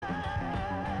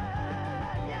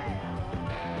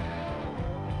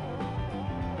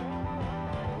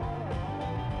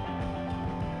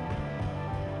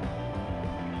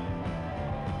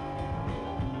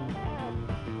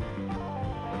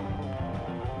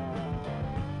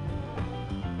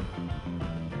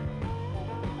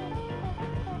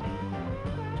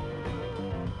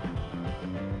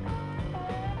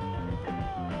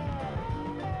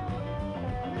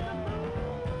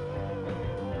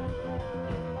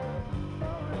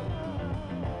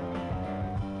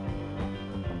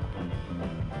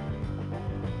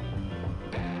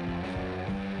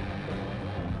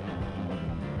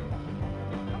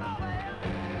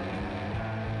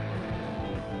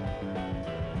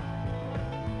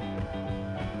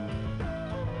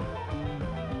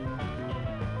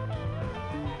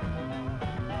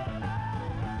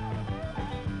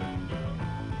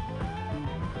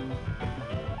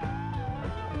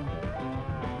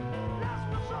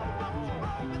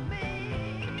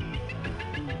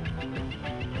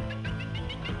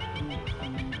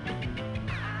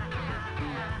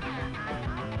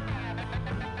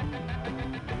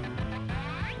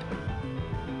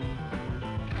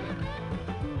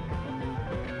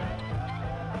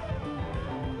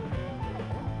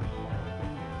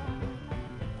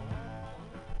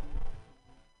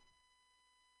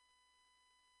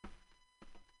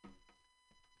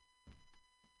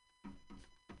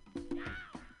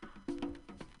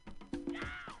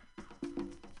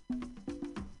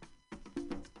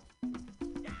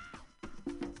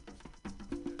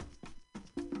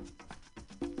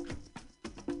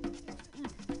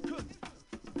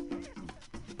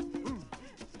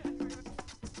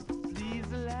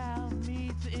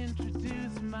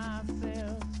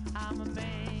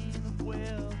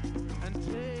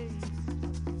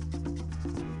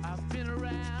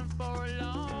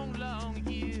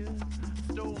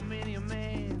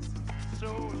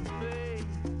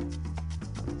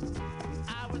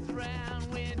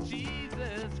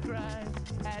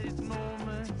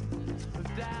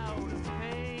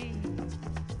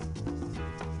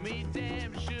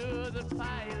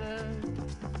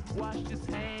washed his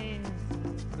hands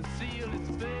and sealed his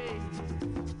face.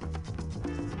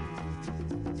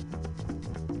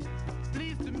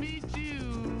 Pleased to meet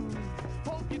you,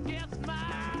 hope you guessed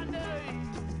my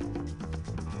name.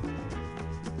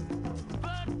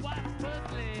 But what's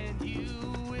puzzling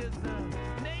you is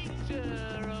the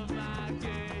nature of my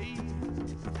game.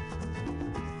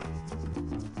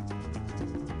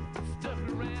 Stuck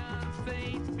around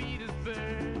St.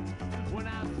 Petersburg when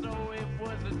I saw it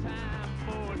was a time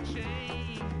for a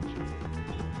change.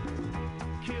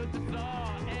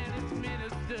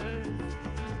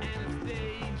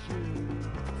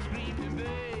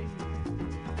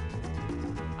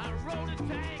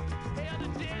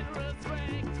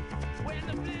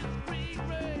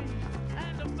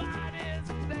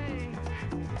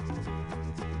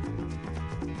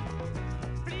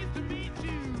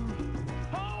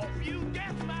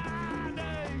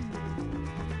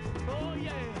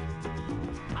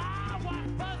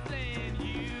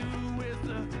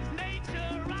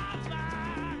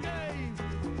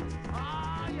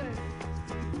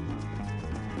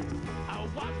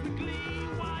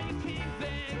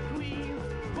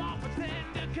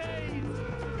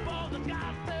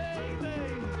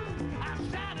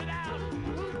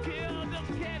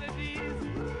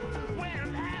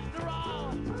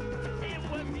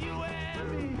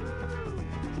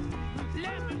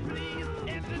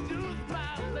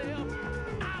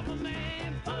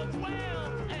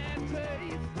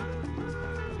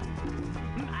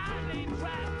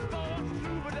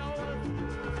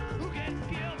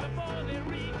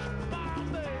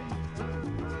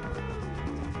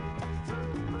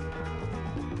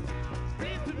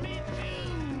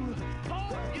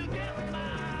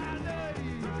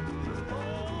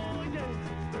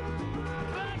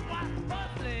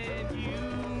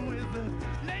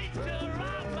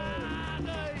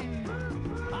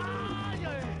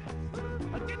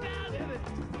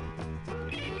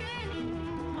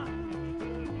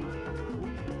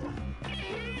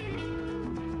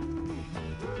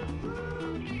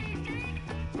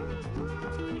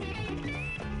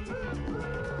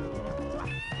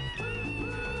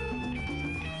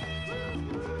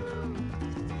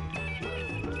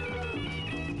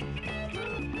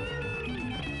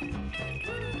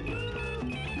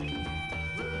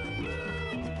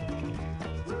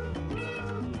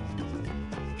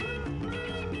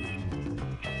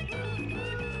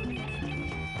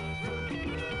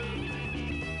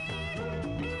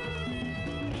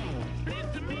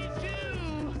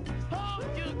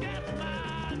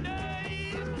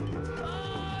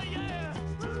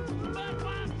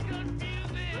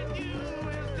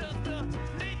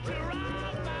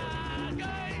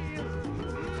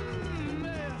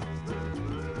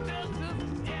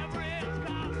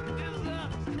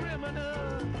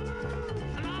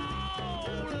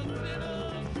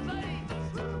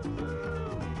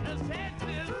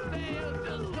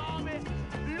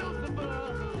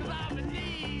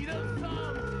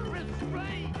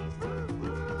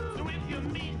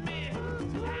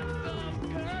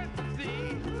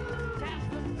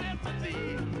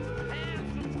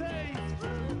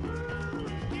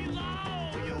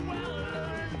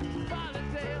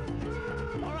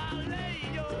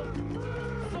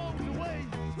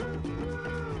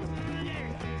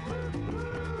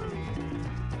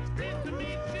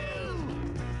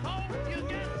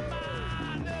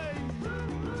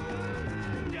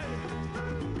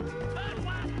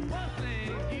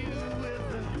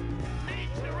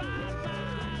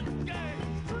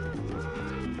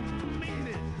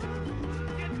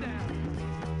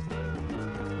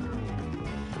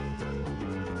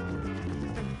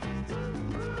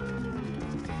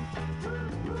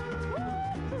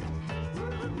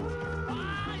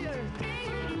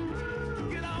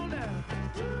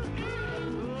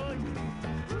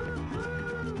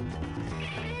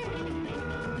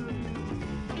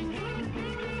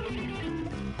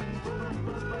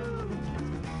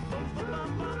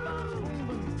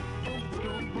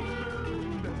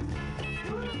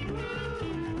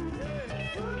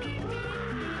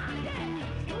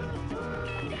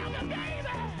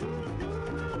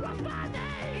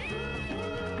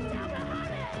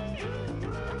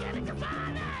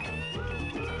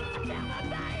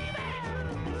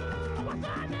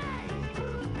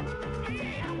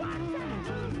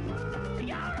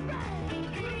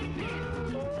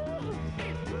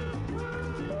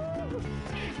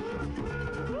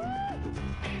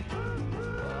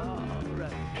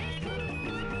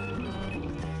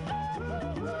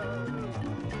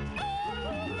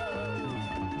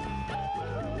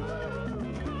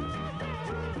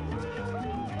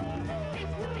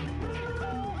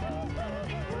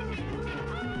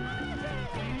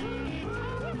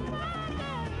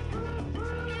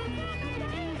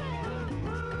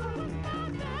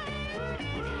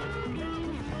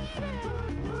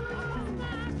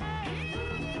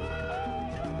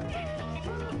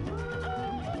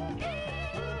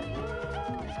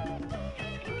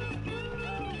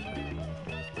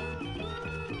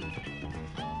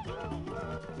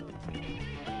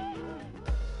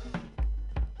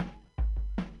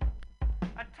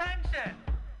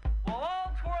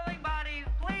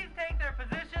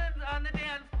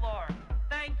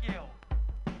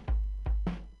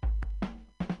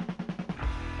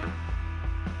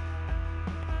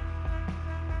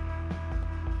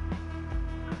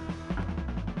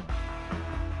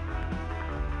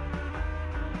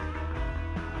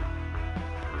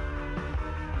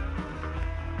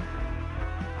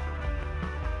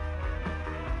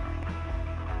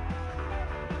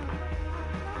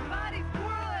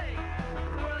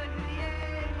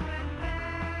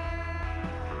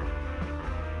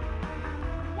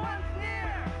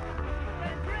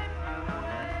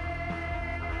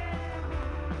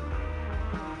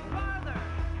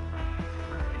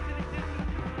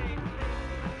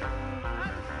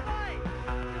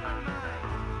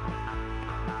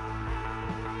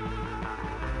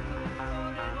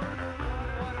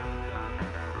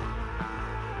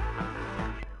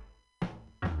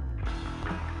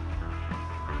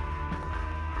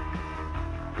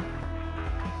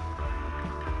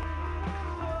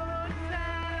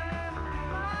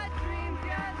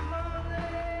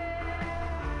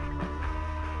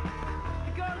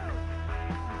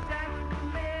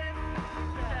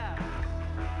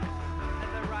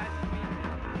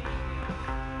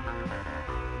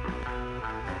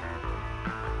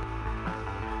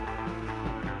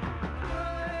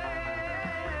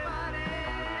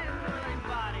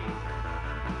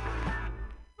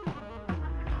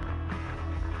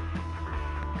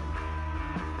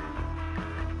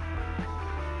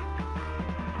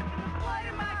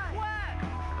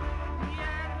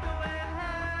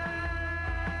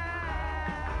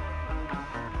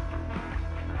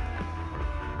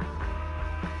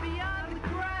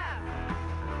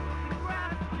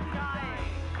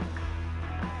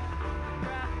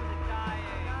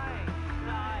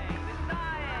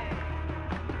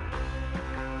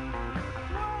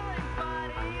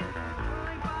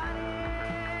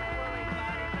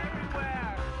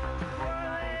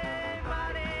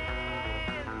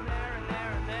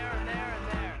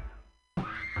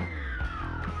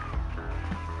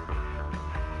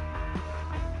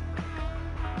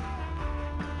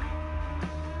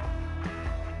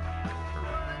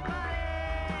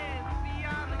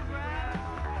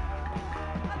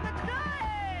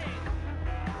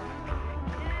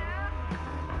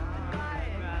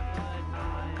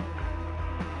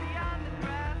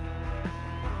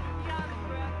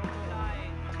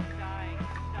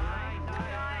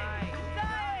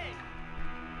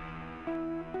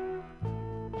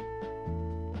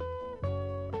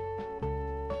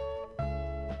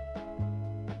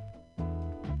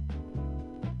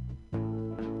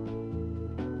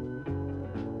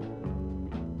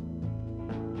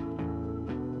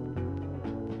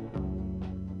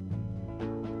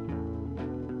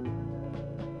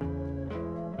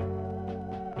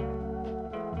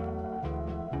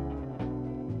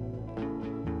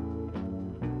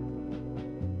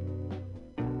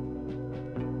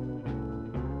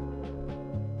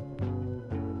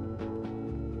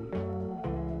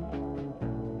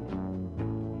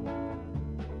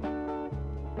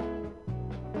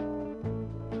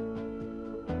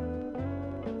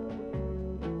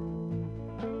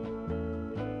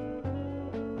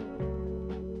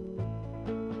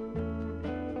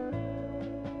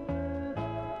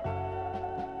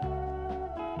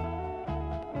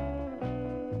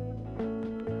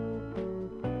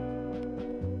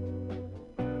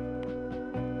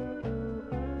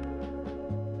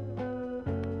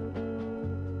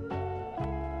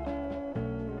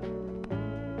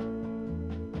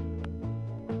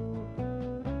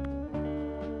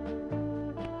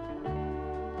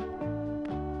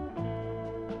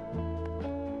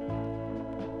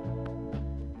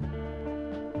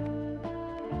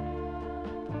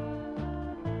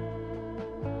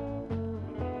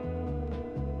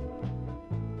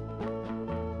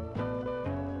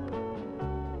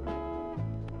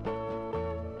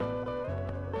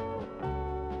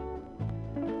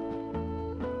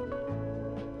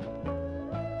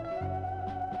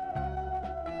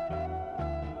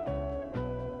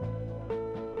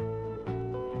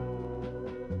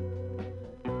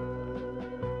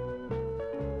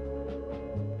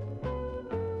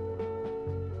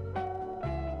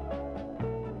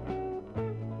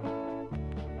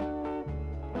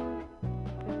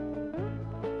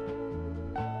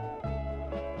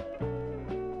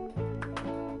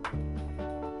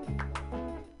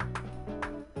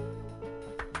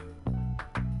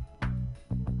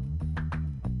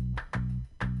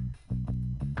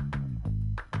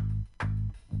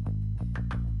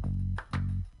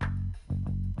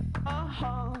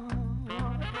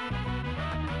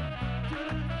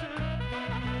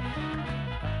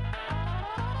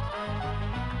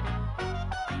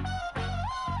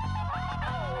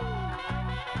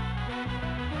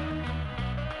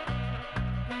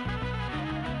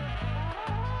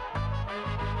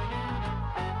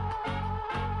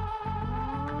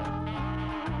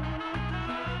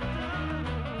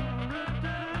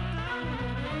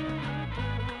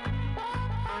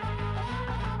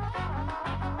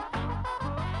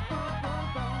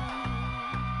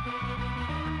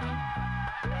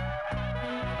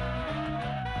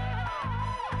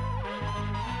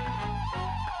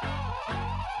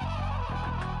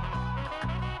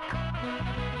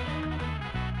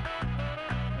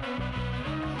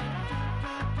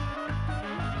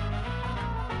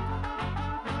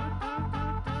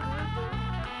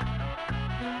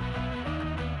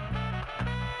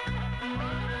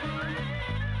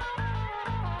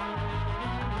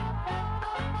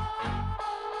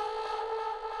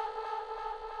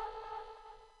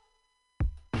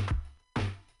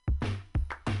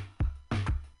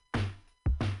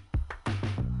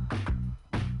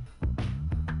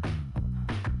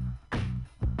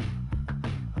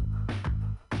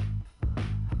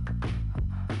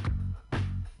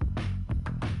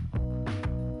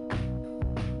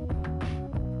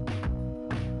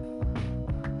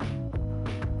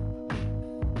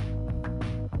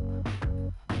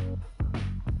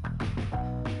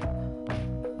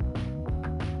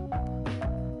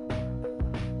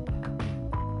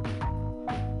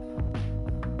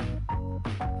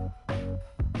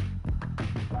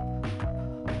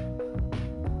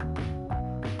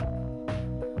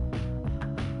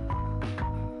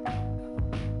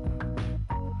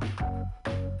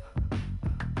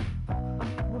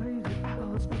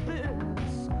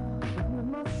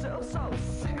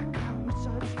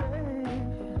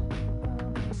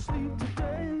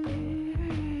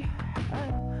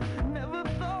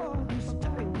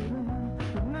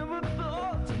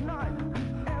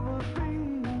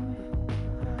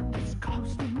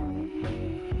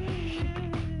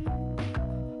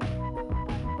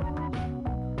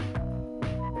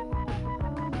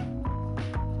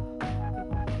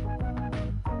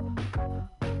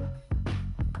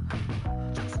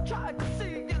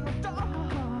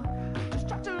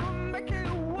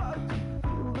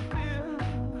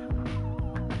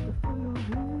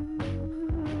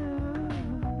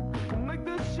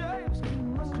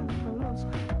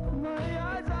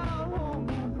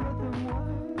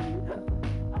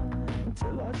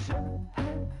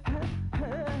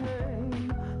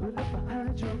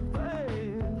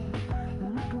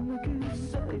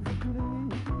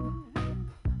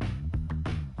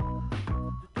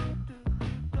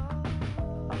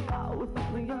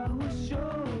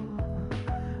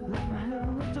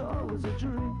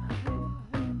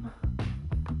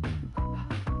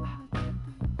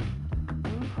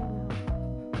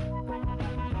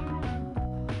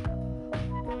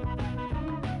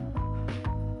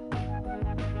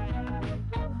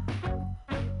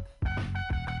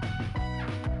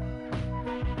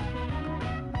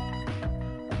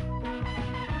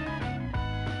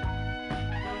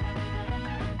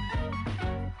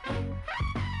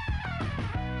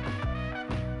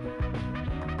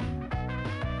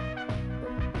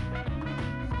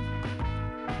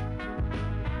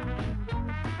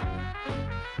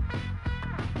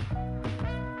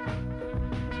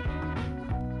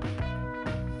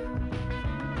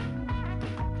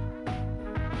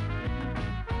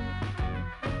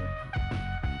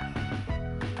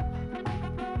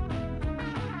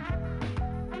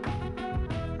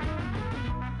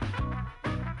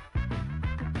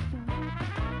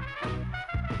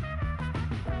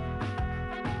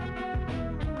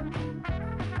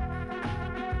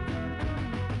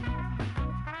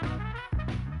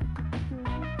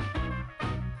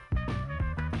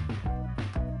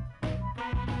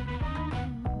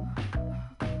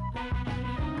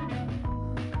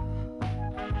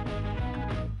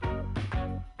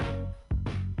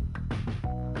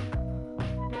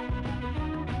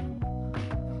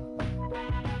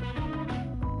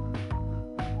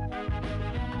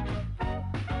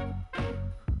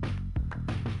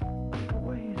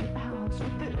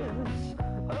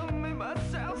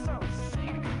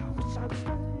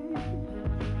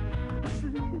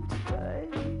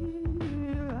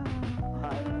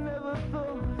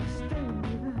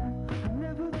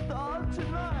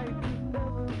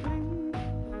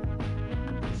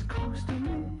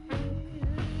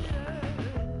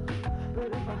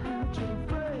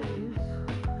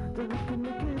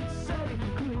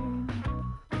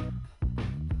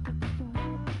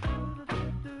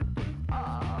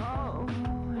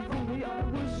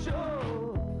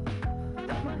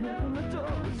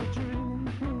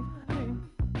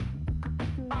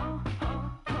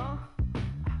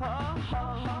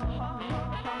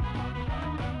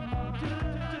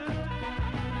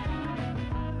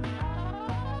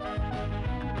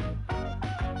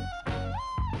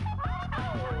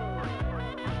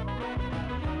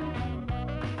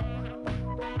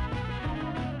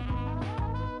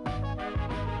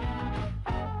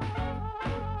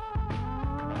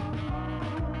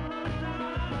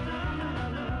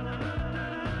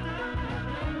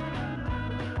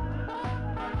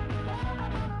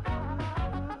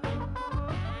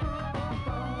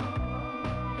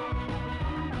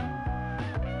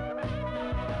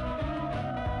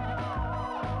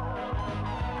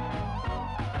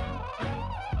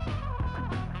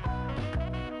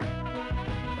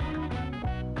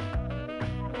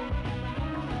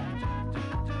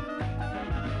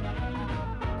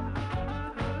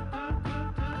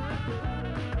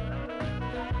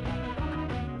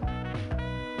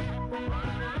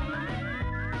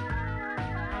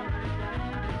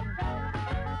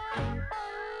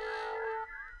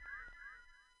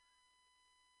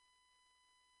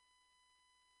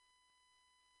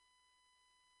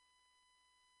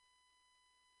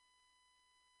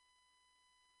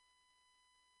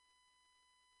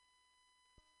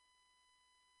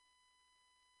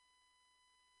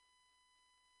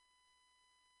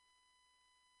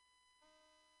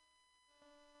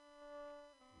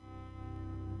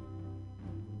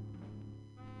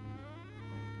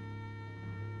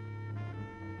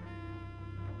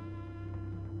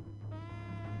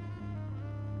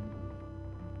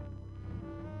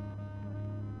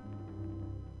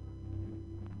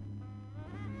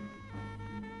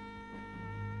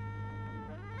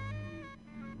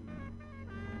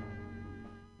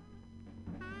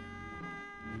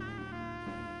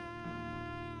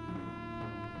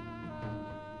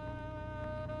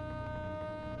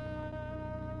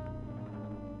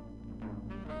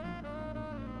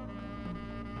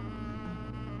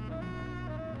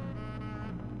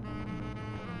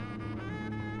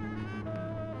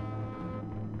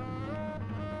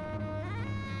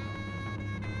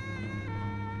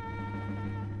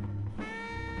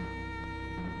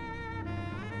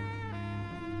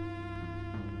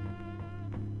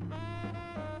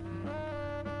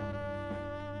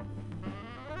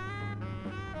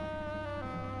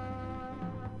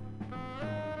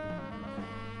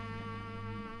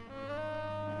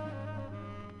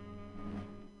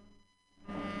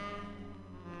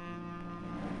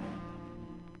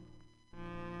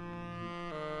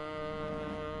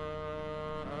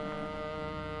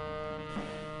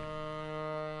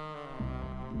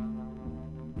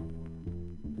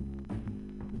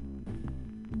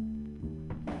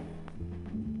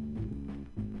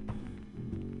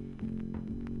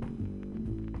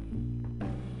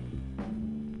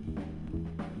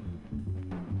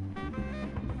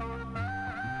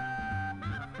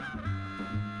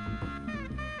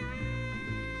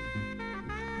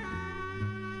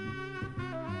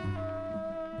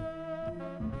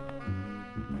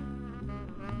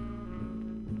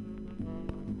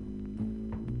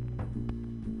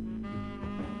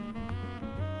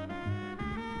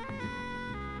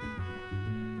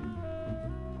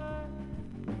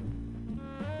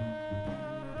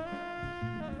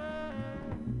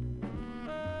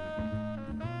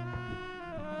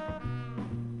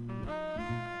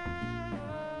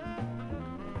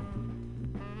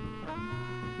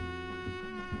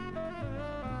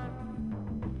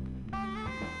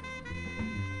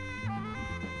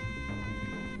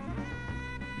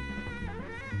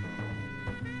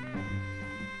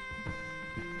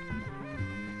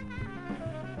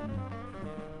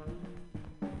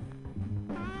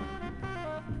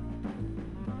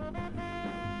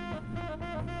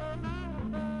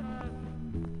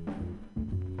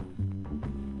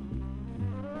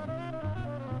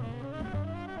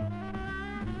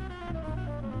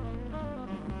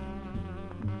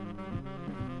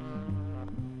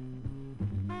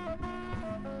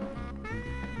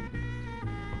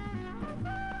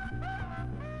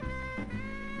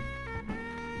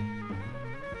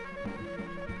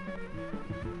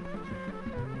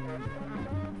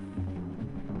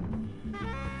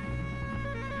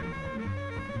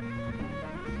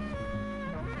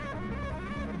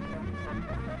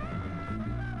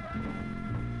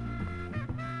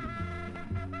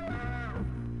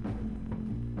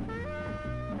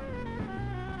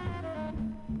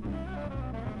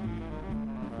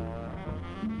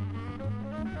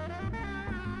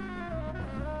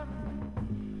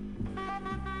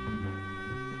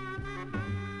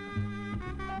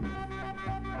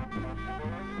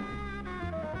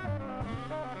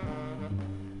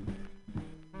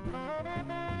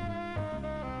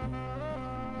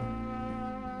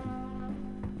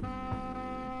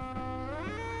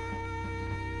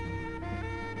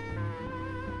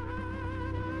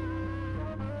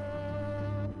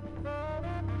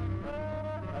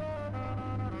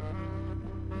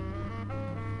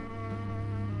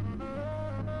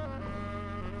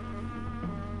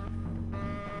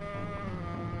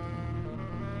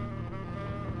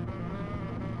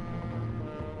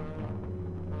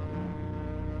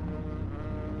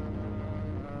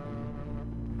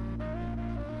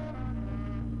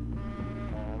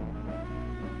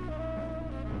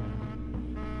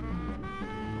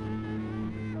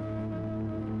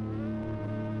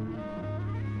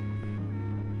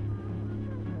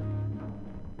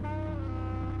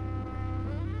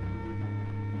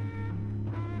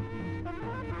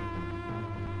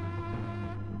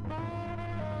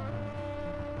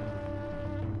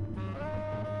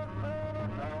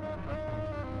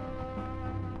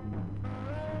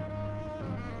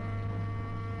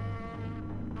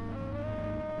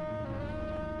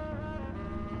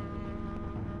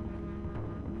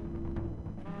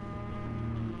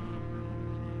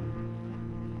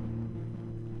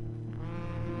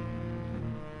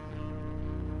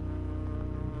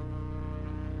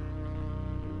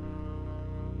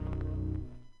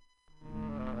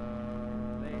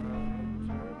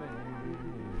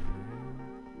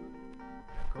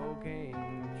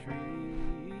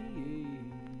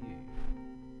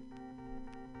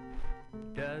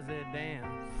 does it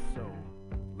dance so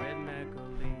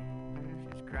rhythmically?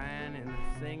 She's crying and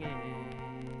singing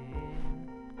and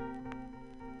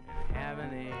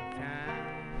having a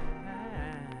time.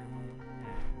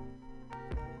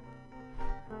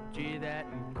 Gee, that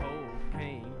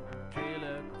cocaine tree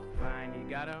look fine. You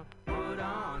gotta put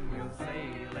on your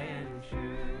sailing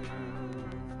shoes.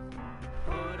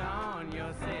 Put on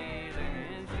your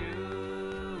sailing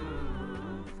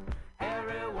shoes.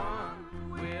 Everyone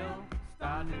will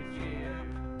start to cheer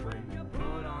when you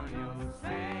put on your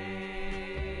sailing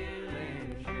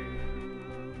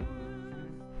shoes.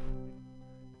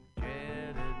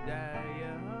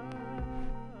 Jedediah,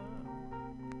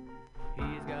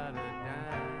 he's got a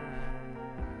dime.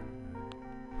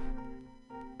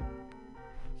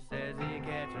 Says he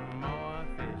catching more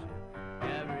fish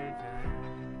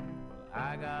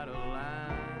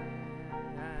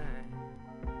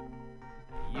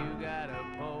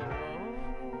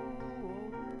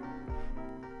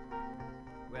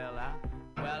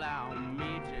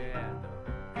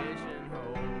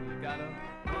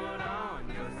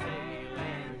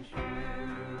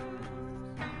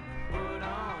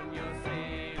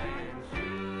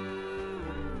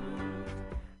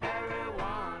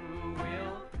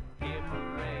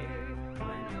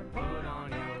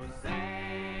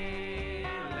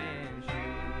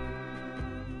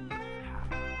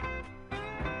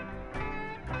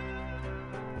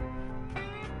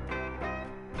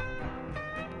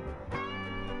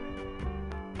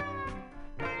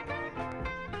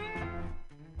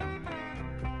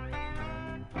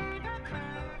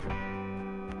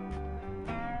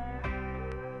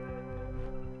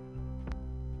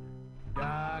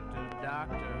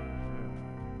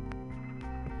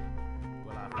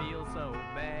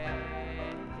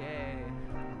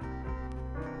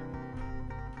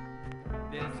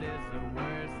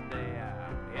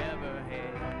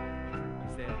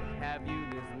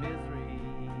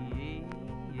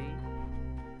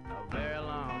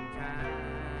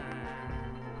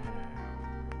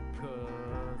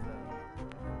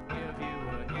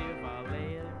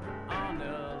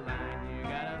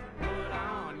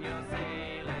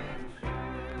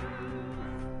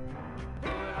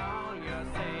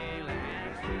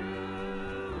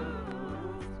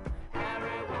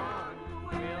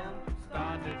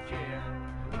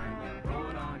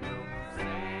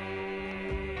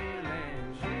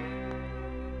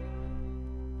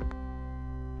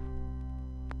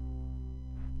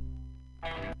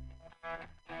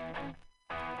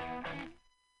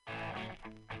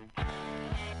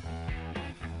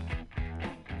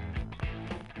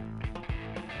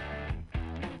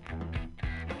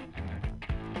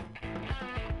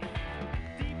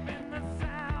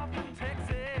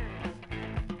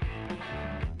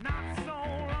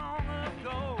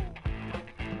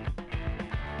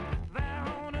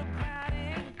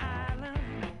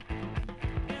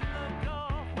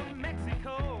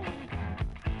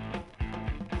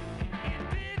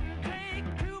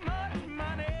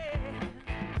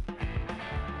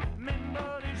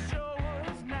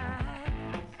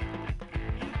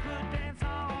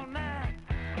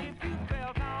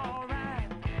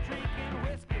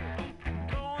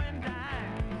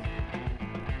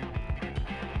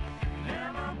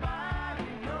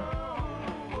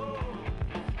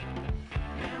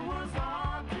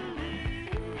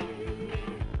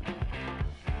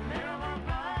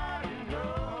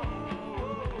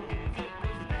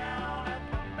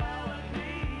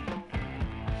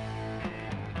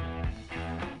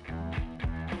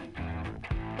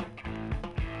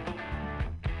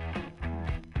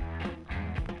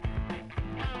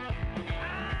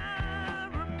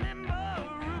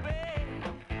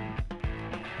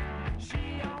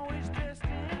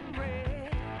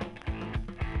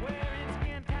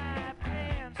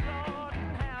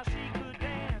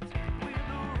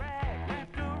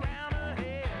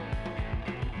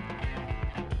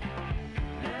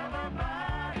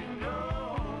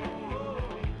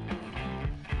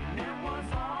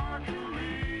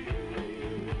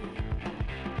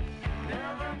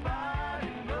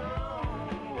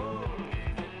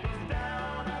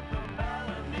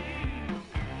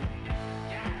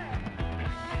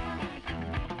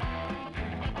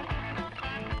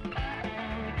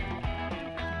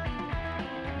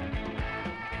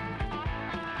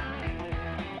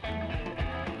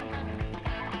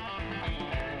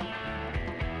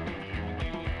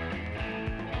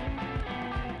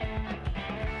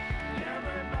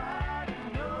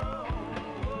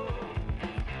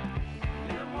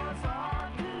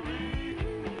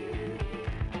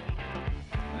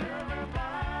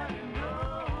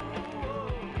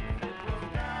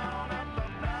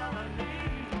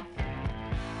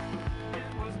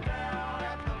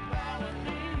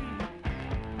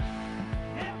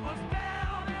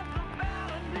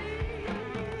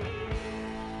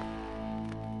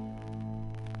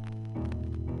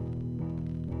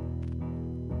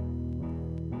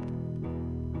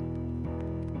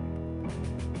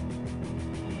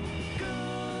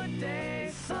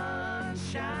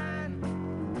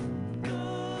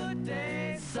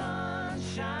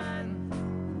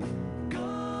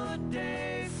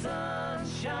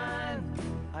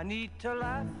need to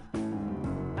laugh,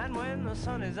 and when the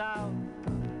sun is out,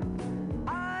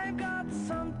 I've got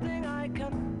something I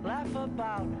can laugh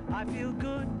about. I feel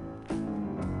good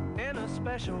in a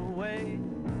special way.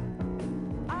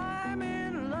 I'm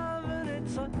in love and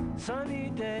it's a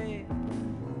sunny day.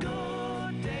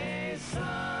 Good day,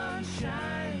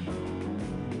 sunshine.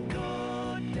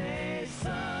 Good day,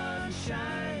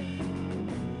 sunshine.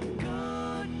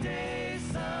 Good day,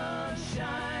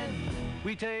 sunshine.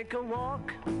 We take a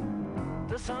walk,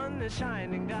 the sun is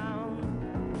shining down,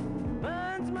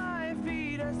 burns my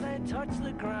feet as they touch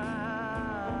the ground.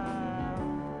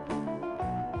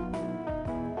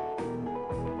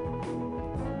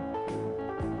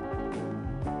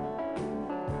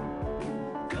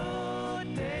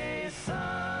 Good day,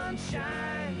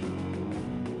 sunshine.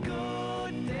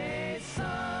 Good day,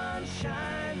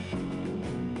 sunshine.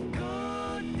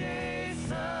 Good day,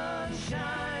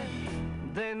 sunshine.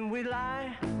 Then we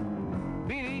lie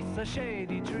beneath a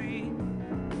shady tree.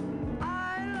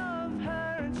 I love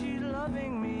her and she's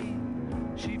loving me.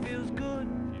 She feels good,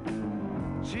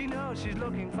 she knows she's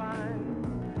looking fine.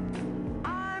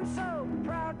 I'm so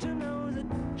proud to know that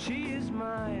she is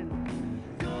mine.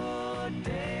 Good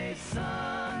day,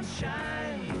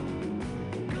 sunshine.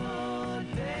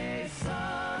 Good day,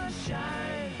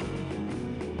 sunshine.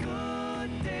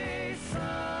 Good day,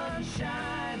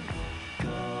 sunshine.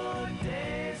 Good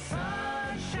day,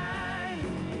 sunshine.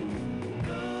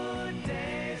 Good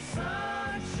day,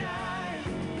 sunshine.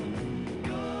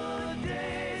 Good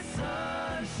day,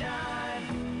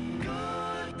 sunshine.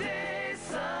 Good day,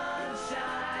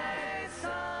 sunshine.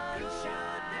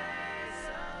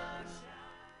 Sunshine.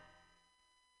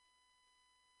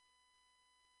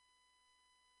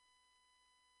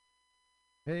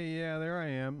 Hey, yeah, there I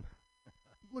am.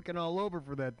 Looking all over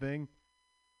for that thing.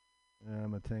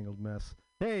 I'm a tangled mess.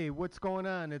 Hey, what's going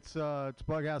on? It's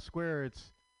Bughouse Square.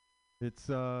 It's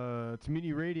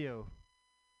MutinyRadio.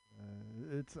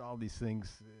 It's all these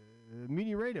things.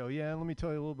 MutinyRadio, yeah. Let me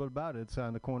tell you a little bit about it. It's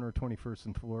on the corner of 21st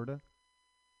and Florida,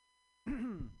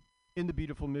 in the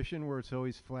beautiful Mission, where it's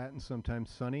always flat and sometimes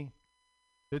sunny.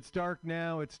 It's dark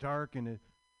now. It's dark, and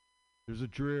there's a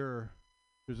drear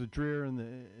in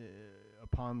the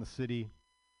upon the city,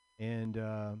 and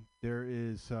there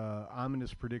is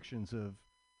ominous predictions of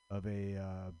a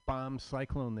bomb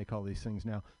cyclone. They call these things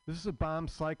now. This is a bomb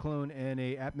cyclone and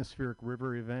a atmospheric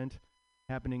river event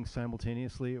happening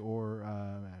simultaneously, or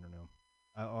I don't know.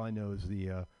 All I know is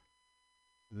the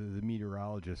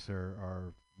meteorologists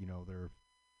are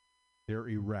they're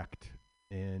erect,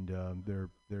 and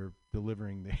they're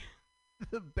delivering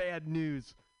the bad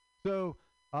news. So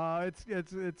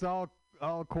it's all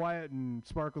quiet in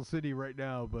Sparkle City right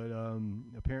now, but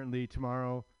apparently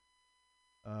tomorrow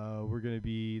we're going to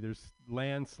be, there's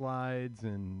landslides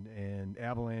and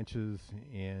avalanches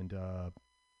and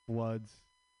floods,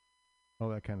 all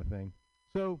that kind of thing.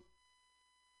 So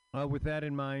with that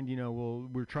in mind,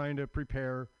 we're trying to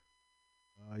prepare.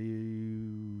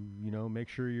 Make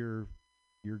sure your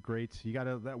grates, you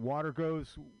gotta, that water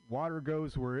goes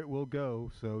where it will go,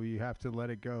 so you have to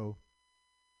let it go.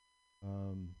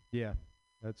 Yeah,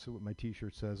 that's what my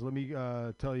t-shirt says. Let me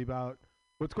tell you about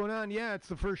what's going on. Yeah, it's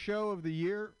the first show of the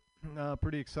year.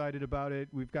 Pretty excited about it.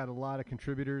 We've got a lot of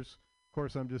contributors. Of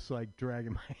course, I'm just like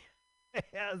dragging my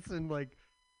ass and like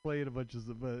playing a bunch of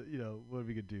stuff, but what are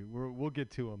we gonna do? We'll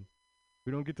get to them.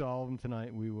 We don't get to all of them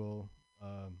tonight. We will.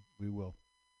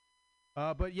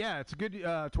 But yeah, it's a good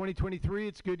 2023.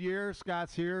 It's a good year.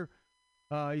 Scott's here.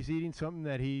 He's eating something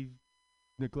that he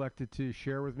neglected to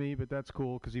share with me, but that's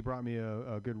cool because he brought me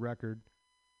a good record,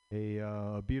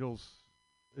 a Beatles.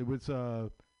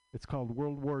 It's called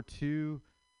World War II,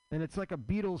 and it's like a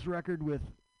Beatles record with.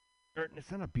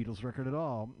 It's not a Beatles record at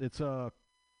all. It's a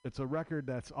record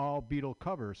that's all Beatle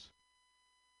covers.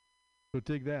 So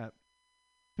dig that.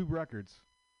 2 records,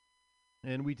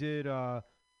 and we did A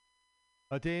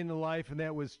Day in the Life, and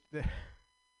that was it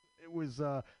was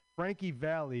Frankie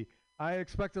Valli. I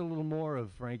expected a little more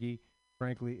of Frankie.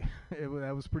 Frankly,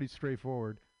 that was pretty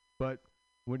straightforward. But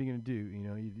what are you gonna do?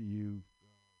 You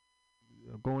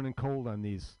going in cold on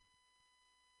these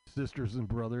sisters and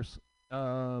brothers.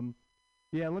 Yeah,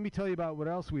 let me tell you about what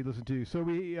else we listened to. So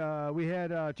we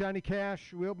had Johnny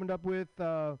Cash. We opened up with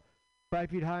 5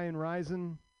 Feet High and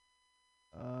Rising.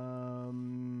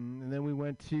 And then we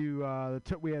went to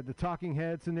we had the Talking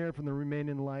Heads in there from the Remain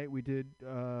in Light. We did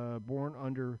Born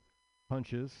Under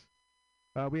Punches.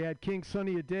 We had King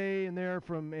Sunny a Day in there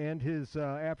and his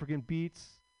African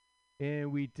Beats, and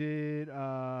we did El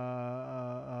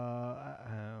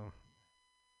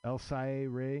Sai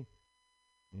Ray.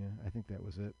 Yeah, I think that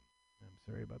was it. I'm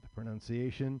sorry about the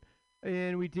pronunciation.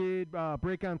 And we did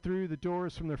Break On Through, the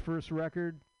Doors from their first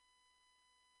record.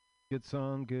 Good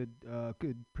song, good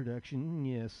production,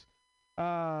 yes.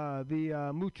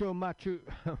 The Mucho Macho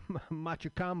Macho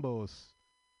Combos.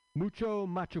 Mucho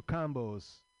Macho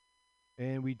Combos.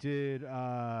 And we did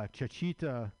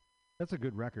Chachita. That's a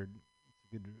good record. It's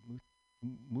a good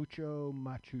Mucho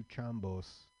Macho Chambos.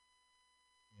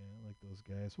 Yeah, I like those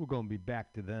guys. We're going to be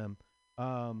back to them.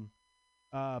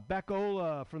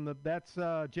 Beckola that's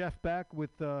Jeff Beck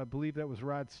with I believe that was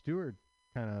Rod Stewart,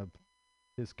 kind of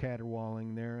his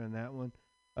caterwauling there in that one.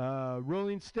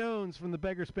 Rolling Stones from the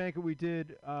Beggar's Banquet. We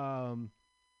did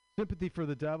Sympathy for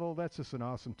the Devil. That's just an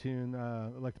awesome tune. I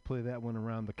like to play that one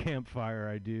around the campfire.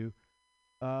 I do.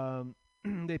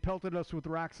 They pelted us with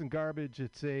Rocks and Garbage.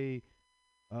 It's a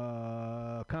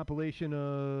compilation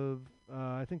of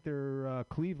I think they're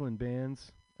Cleveland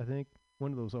bands. I think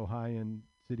one of those Ohioan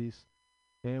cities.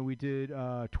 And we did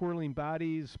Twirling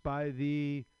Bodies by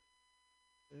the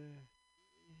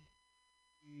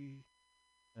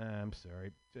I'm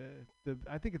sorry.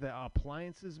 I think the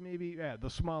Appliances, maybe. Yeah, the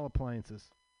Small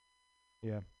Appliances.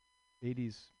 Yeah,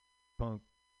 80s punk.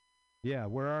 Yeah,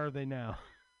 where are they now?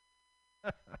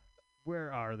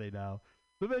 Where are they now?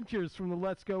 The Ventures from the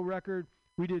Let's Go record.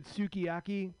 We did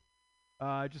Sukiyaki.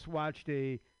 I just watched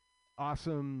a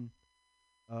awesome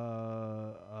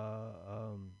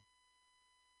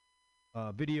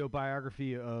video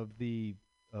biography of the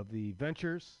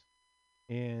Ventures,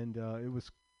 and it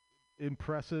was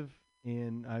impressive.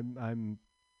 And I'm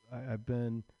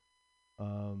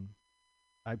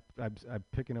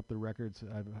picking up the records.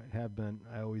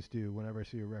 I always do whenever I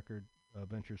see a record,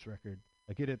 Ventures record.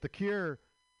 I get it. The Cure,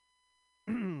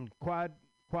 Quad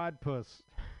Puss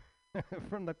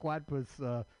from the Quad Puss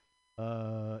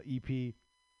EP.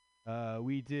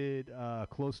 We did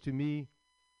Close to Me.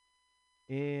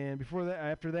 And before that,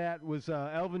 after that was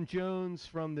Elvin Jones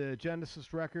from the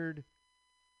Genesis record.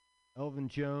 Elvin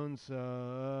Jones.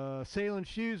 Sailing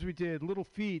Shoes, we did Little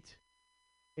Feet.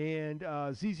 And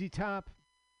ZZ Top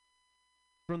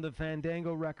from the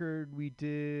Fandango record. We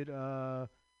did, I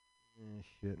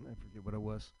forget what it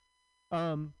was.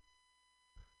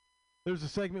 There's a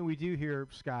segment we do here,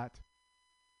 Scott.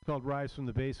 It's called Rise from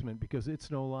the Basement, because it's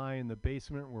no lie. In the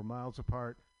basement, we're miles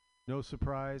apart. No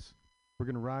surprise. We're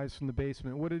going to rise from the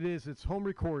basement. What it is, it's home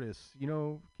recordists. You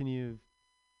know, can you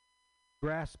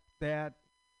grasp that?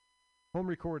 Home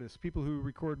recordists, people who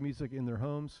record music in their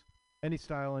homes. Any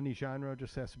style, any genre,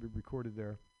 just has to be recorded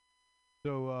there.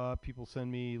 So people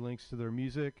send me links to their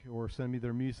music, or send me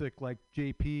their music like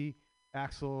JP,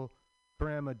 Axel,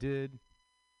 Karama did.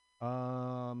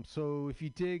 So if you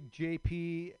dig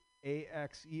JP,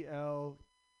 AXEL,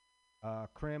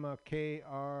 Krama,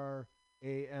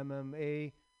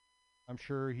 KRAMMA, I'm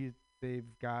sure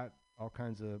they've got all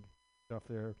kinds of stuff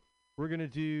there. We're going to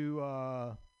do,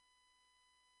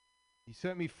 he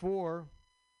sent me 4.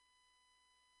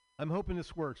 I'm hoping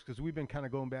this works, because we've been kind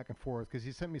of going back and forth, because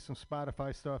he sent me some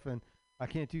Spotify stuff, and I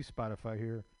can't do Spotify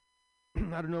here.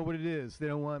 I don't know what it is. They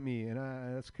don't want me, and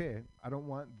that's okay. I don't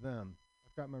want them.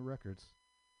 I've got my records.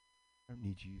 I don't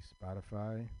need you,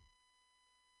 Spotify.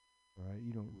 All right,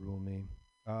 you don't rule me.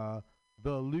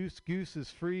 The Loose Goose is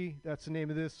free. That's the name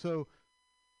of this. So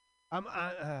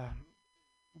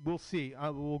we'll see.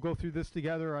 We'll go through this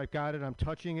together. I've got it. I'm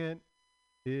touching it.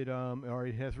 It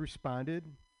already has responded.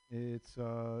 It's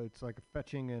like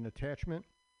fetching an attachment.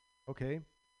 Okay.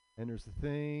 And there's the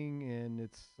thing, and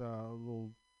it's a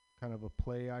little kind of a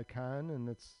play icon, and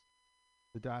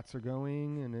the dots are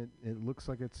going, and it looks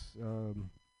like it's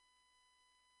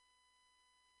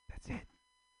that's it.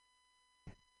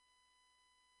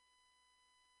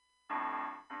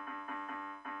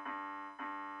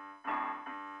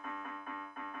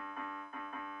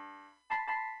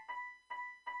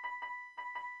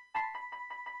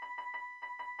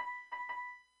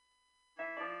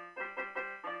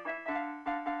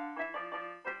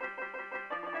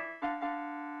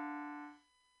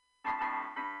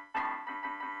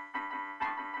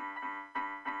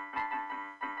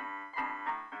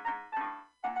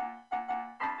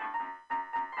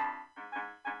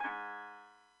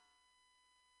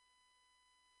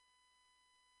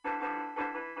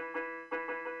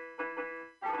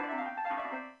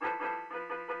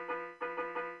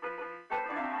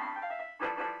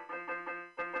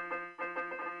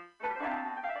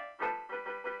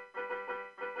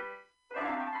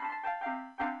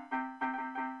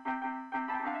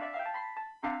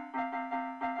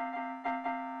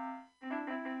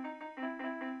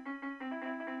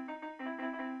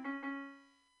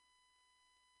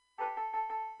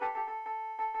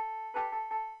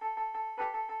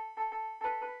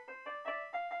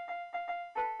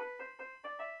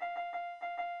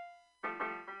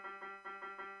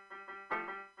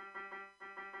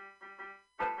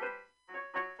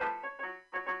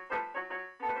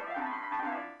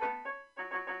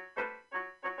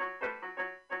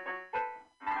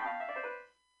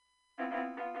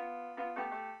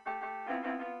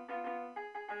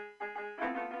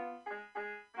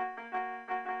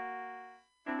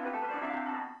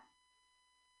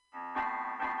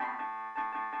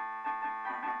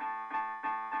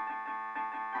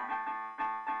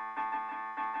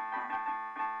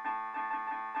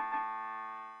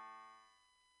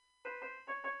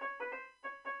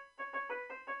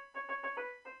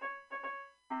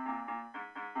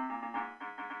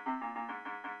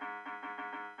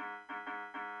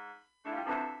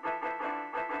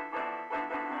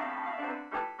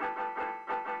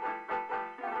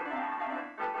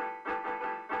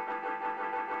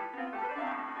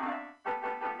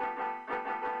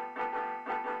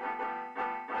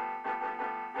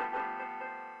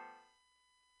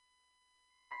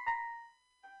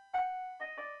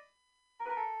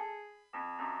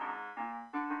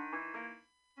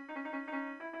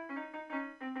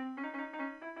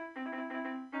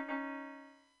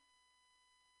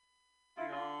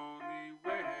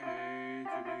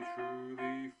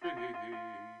 truly free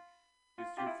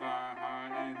is to fly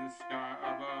high in the sky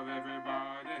above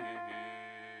everybody.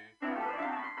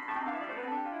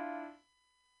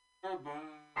 Above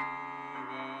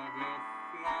every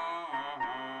fly.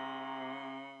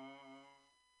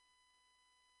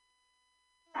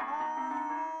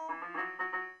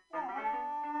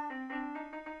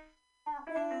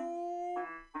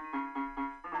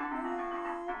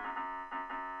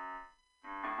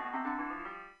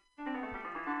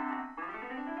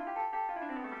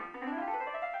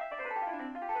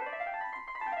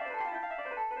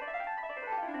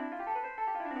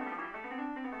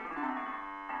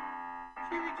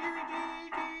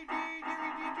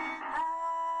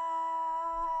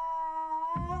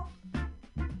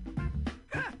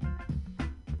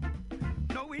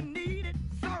 No, we need it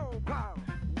so power.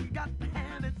 We got to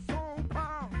have it so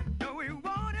power. No, we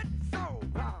want it so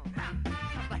power. Got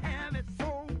to have it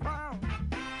so power.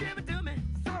 Give it to me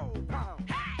so power.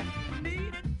 Hey, we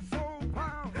need it so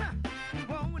power. We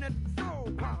want it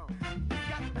so power.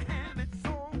 Got to have it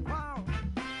so power.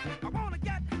 I wanna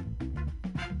get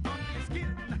under your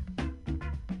skin.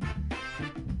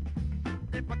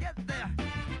 If I get there,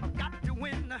 I've got to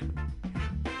win.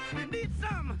 We need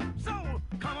some soul.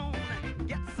 Come on and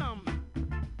get some.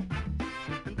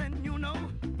 And then you know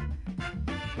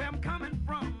where I'm coming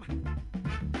from.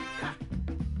 Ha.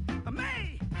 I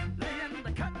may lay in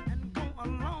the cut and go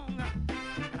along,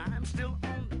 and I'm still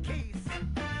on the case,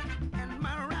 and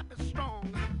my rap is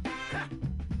strong. Ha.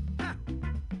 Ha.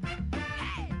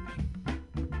 Hey!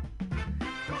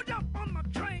 Don't jump on my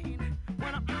train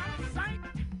when I'm out of sight.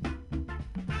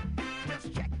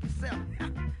 Just check yourself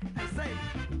and say,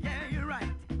 yeah, you're right.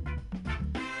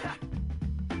 Ha.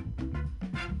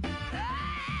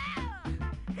 Ah,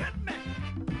 hit me.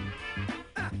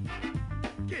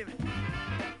 Give it.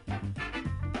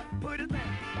 Put it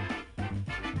there.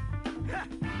 Ha.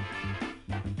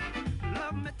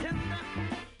 Love me tender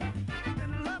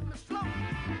and love me slow.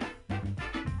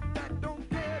 That don't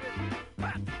get it,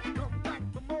 but come back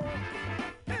for more.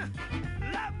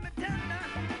 Love me tender,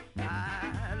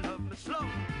 I love me slow.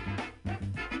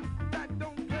 That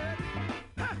don't get it,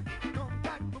 come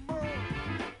back for more.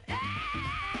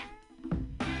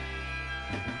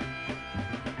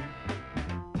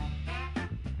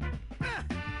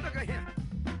 Look at here.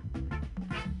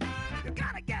 You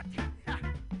gotta get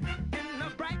in the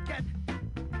bracket.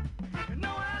 You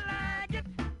know I like it.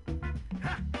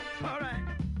 All right.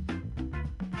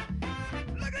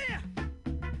 Look at here.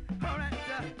 All right.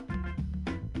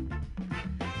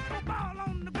 Don't fall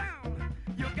on the ground.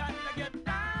 You got to get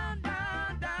down,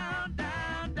 down, down,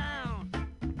 down, down.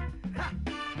 Ha.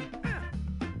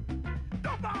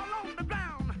 Don't fall on the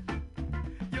ground.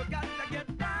 You got to get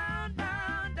down,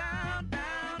 down, down,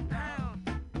 down, down.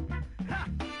 Ha.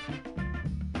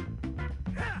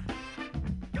 Ha.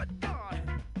 Good God.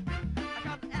 I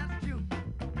got to ask you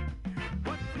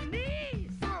what we need.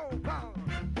 Soul power.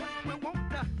 What we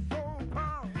want. Soul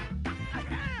power. I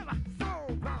have soul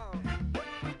power. What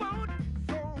we want.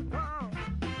 Soul power.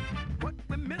 What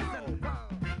we missing.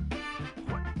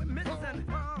 What we missing.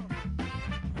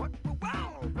 What we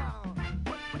want.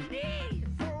 What we need.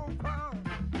 Soul power.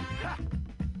 Ha.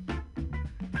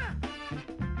 Ha.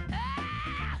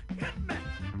 Ah, hit me.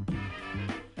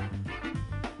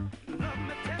 Love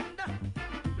me tender.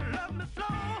 Love me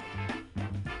slow.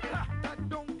 Ha, that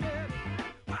don't get it.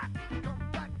 What? Come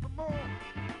back for more.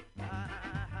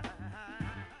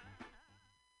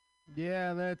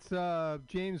 Yeah, that's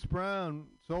James Brown,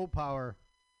 Soul Power.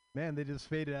 Man, they just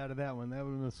faded out of that one. That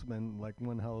must have been like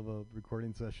one hell of a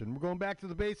recording session. We're going back to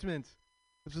the basement.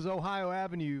 This is Ohio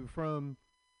Avenue from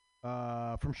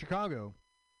Chicago.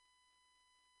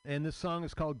 And this song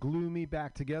is called Glue Me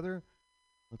Back Together.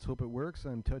 Let's hope it works.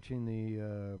 I'm touching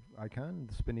the icon.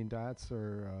 The spinning dots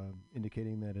are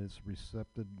indicating that it's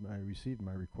I received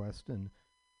my request and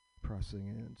processing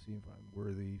it and see if I'm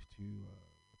worthy to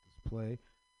let this play.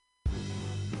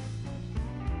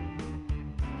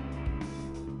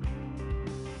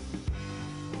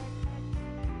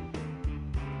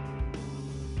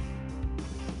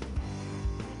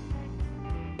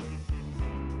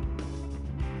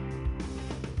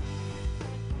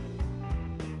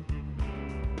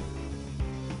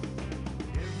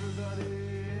 Everybody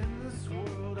in this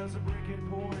world has a breaking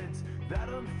point that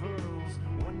unfurls.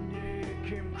 One day it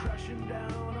came crashing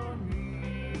down on me.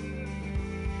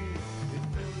 It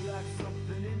felt like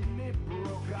something in me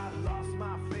broke. I lost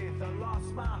my faith, I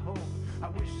lost my hope. I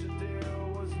wish that there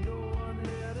was no one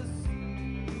there to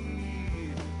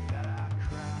see that I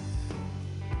cracked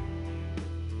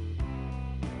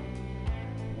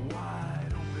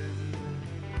wide open.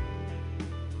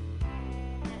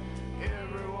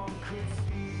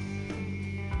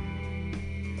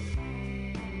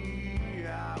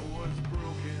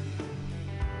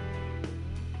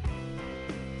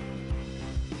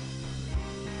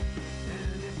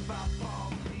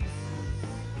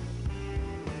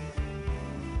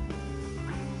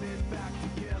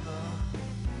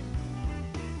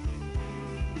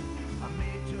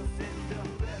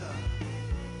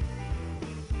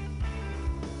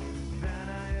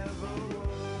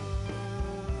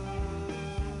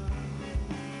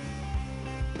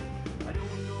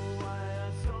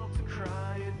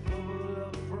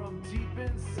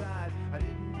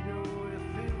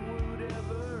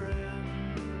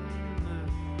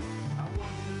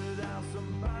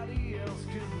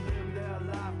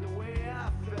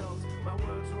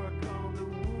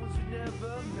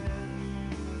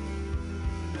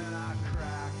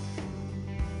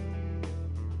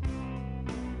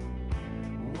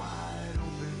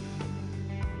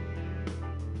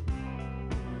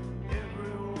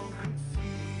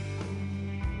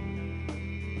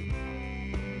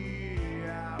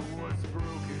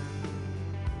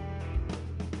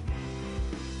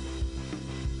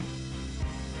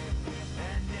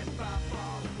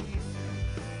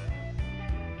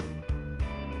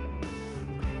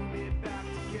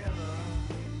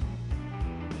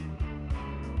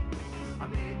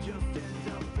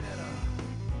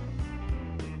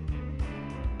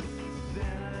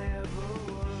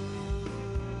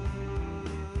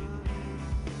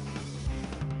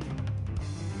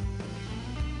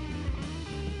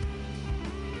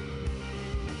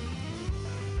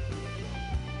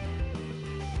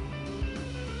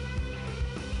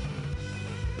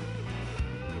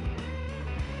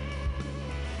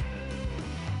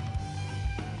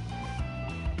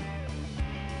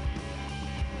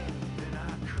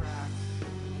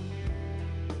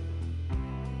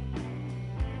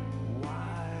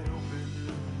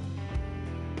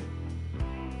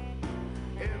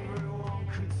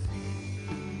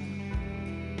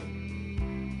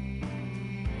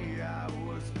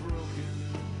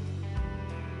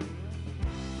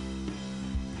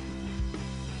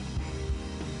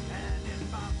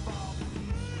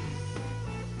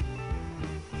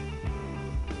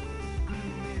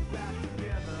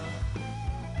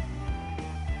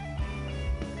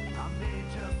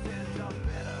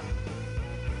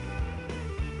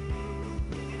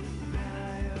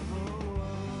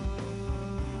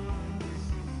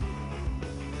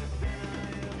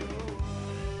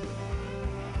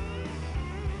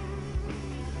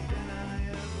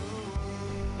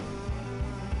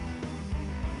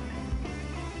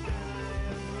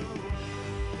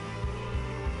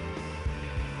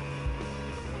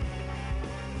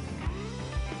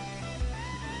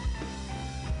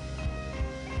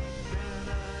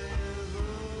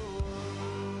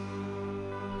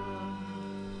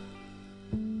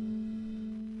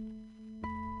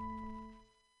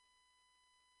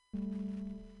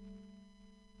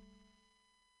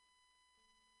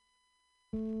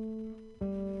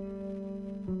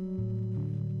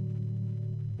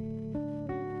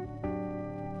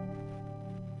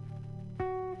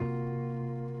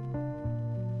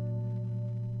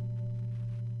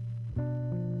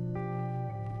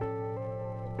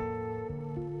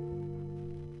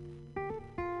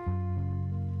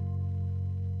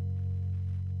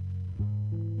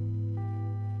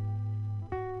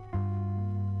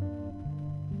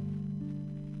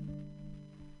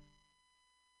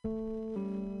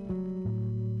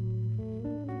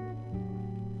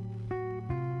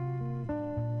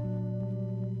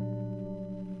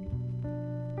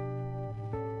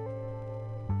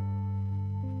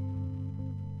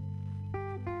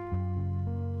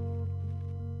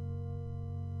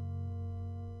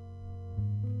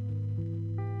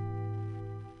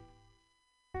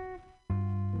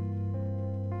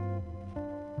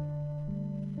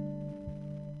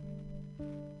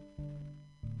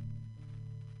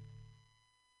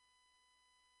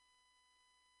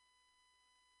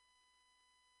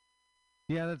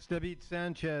 Yeah, that's David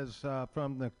Sanchez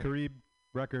from the Carib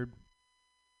record.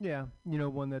 Yeah, you know,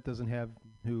 one that doesn't have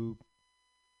who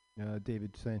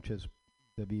David Sanchez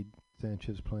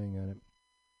playing on it.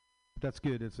 But that's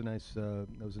good. It's a nice. That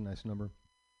was a nice number.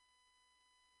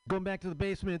 Going back to the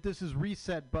basement. This is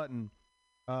Reset Button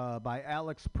by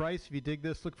Alex Price. If you dig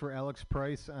this, look for Alex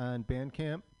Price on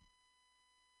Bandcamp.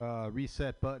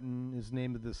 Reset Button is the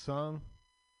name of the song.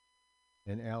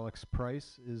 And Alex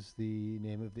Price is the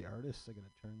name of the artist. I gotta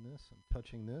turn this. I'm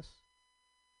touching this.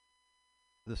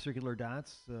 The circular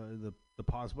dots. The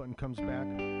pause button comes back.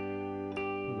 Here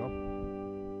we go.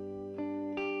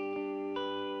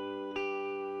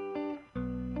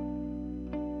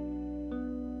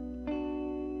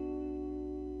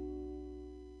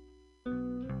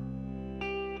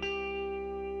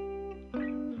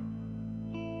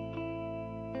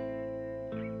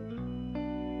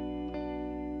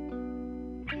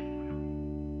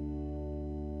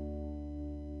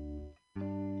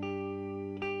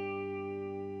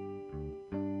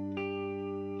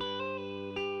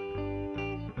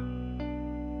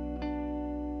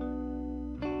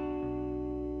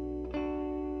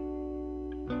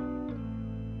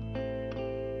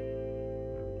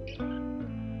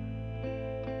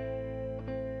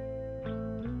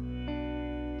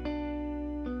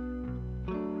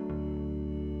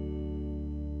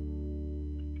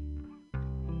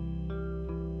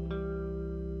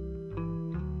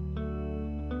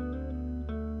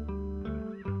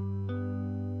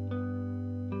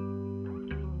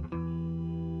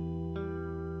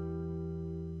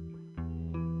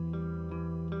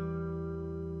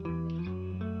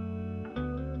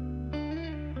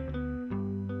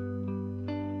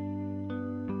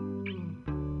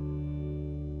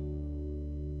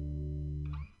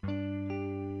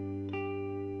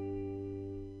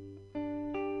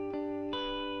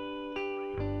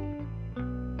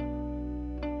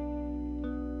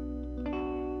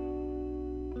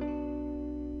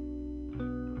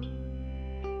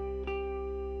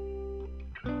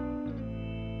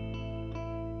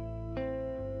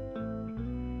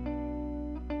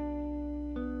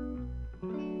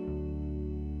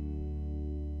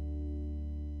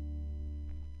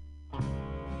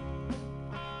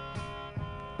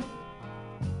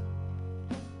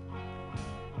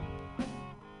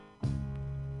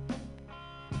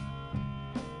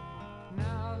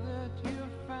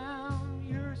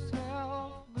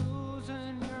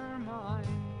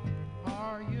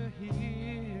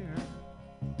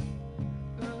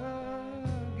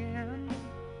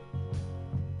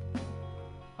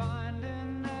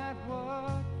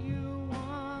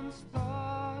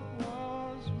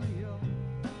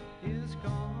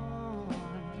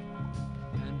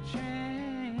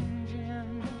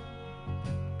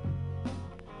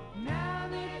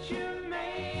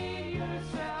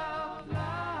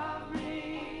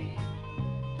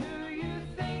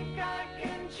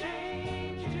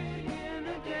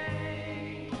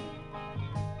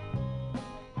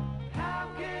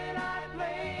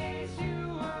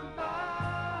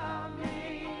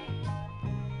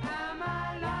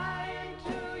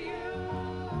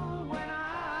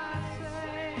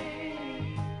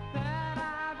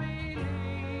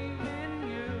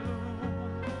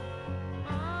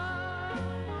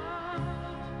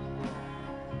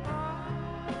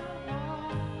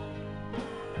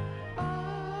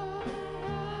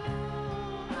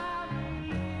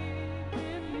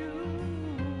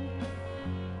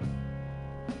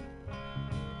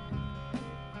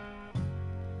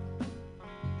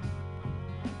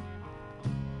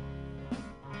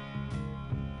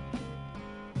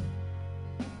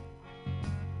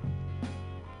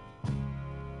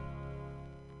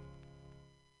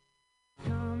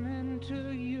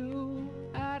 To you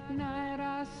at night,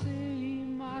 I see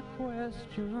my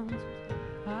questions,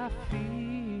 I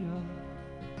feel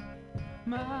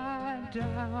my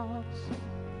doubts,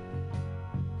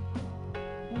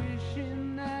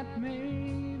 wishing that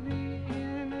maybe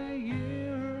in a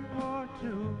year or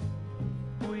two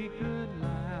we could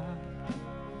laugh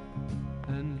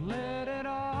and let it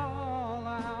all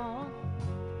out.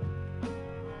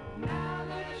 Now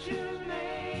that you've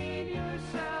made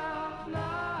yourself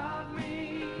love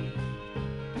me,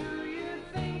 do you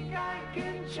think I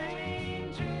can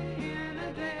change it in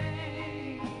a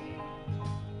day?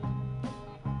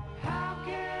 How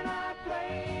can I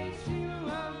place you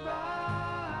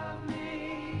above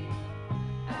me?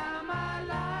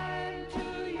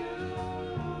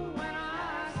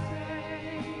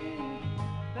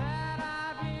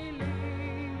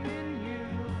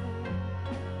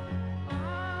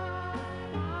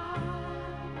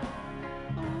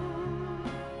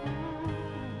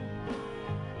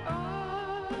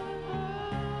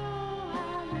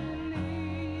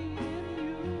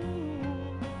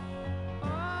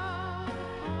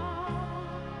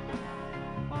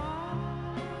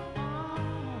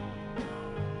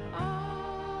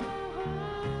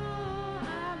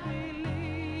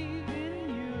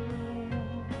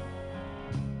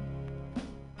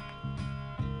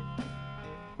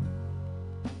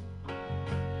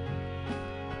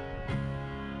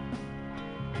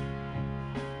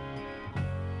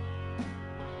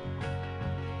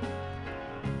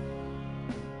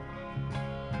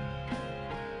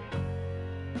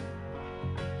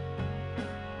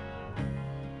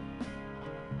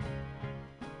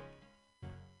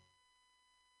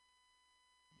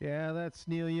 Yeah, that's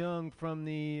Neil Young from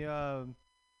the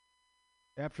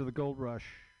After the Gold Rush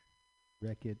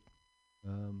record.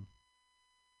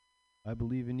 I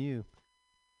Believe in You.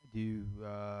 I do,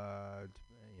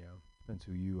 depends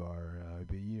who you are,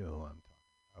 but you know who I'm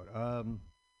talking about.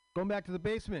 Going back to the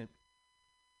basement.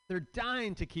 They're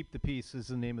Dying to Keep the Peace is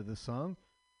the name of the song.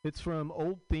 It's from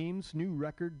Old Themes, new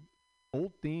record.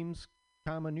 Old Themes,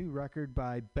 new record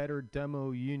by Better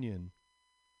Demo Union.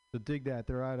 So dig that.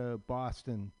 They're out of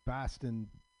Boston, Massachusetts.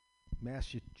 Wow,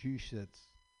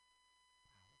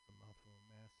 that's a mouthful,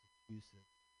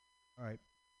 Massachusetts. All right.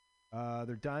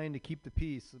 They're Dying to Keep the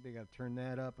Peace. So they got to turn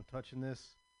that up. I'm touching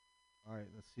this. All right,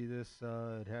 let's see this.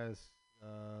 It has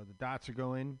the dots are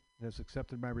going. It has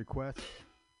accepted my request.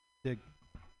 Dig.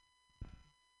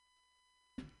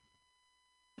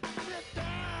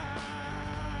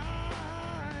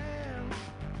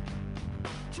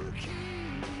 To keep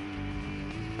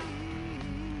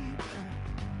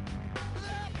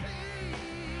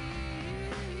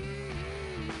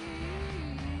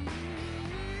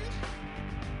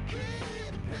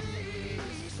the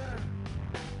peace,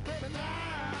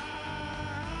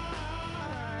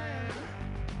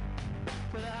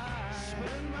 but I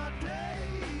spend my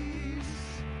days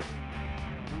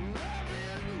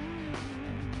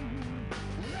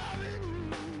loving you.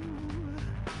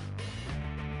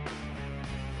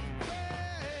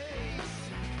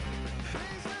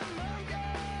 Face the monkey,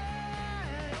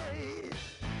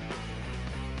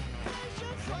 face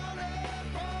your falling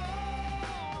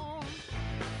bone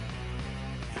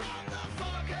from the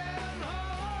fucking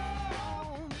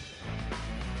home.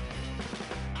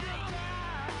 I'm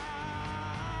dying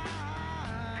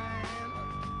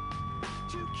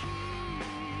to keep,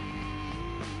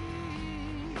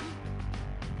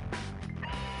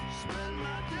 spend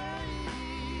my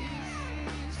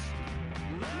days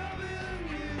loving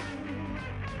you,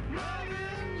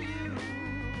 loving you.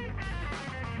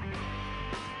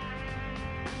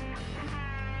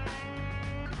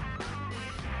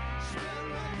 Spend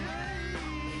my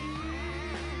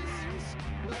days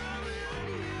loving you.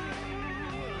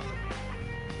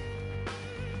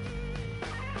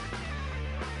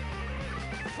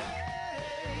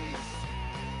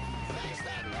 Face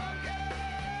that monkey.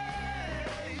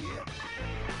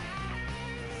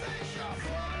 Face your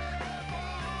funny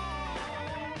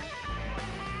bone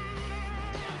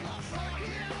in the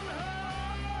fucking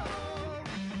hole.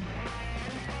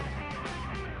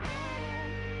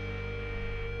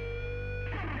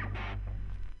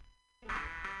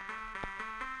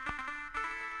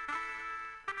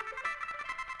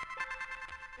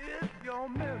 If your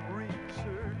memory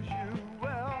serves you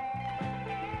well,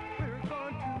 we're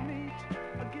going to meet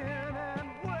again and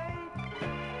wait.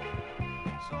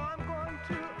 So I'm going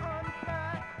to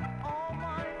unpack all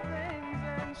my things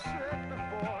and set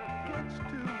before it gets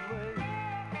too late.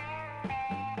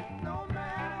 No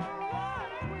matter what,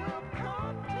 we'll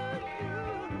come to you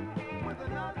with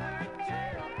another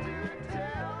tale to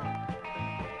tell.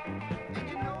 And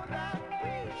you know that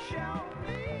we shall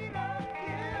meet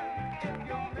again if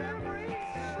your memory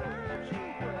serves you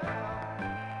well.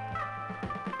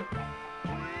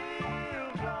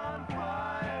 Wheels on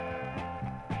fire,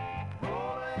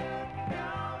 rolling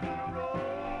down the road.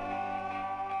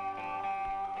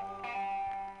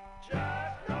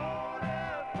 Just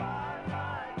notify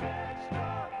my next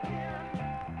of kin.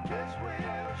 This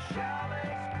wheel shall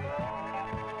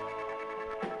explode.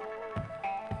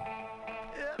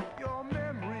 If your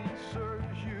memory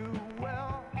serves you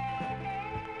well,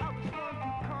 I was going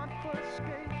to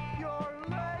confiscate your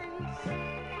lace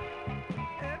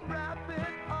and wrap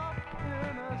it up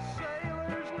in a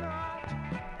sailor's knot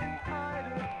and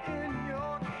hide it in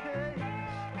your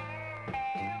case.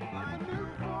 If I knew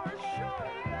for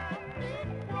sure that it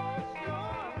was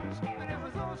yours, but it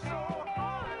was oh so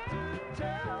hard to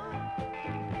tell.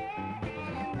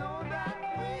 You know that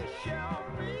we shall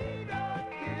meet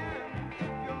again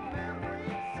if your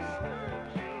memory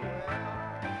serves you well.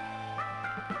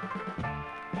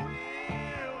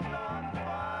 Wheels on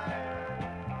fire,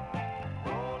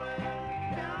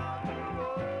 rolling down the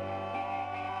road.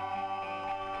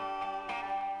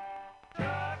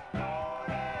 Just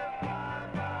notify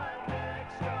my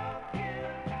next of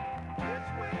kin. This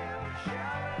wheel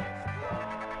shall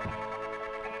explode.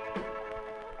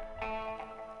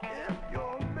 If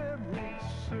your memory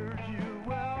serves you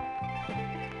well,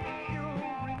 you'll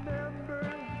remember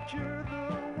that you're the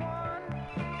one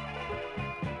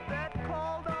that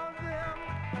called on them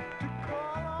to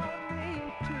call on me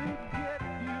to get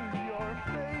you your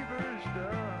favors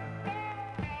done.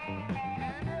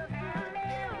 And after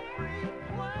every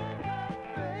plan had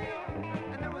failed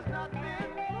and there was nothing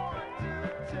more to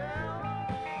tell,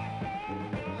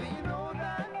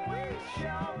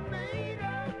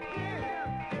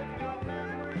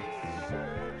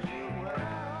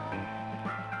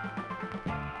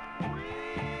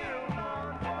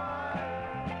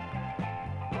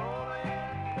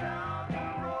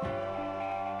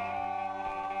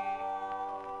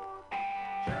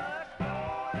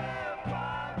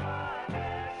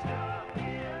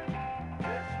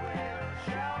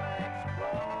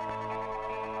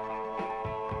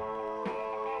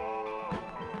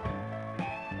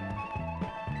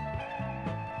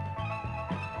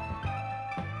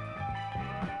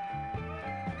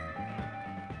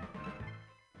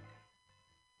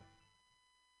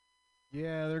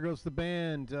 Yeah, there goes the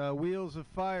band. Wheels of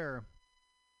Fire.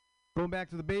 Going back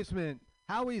to the basement.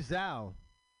 Howie Zhao.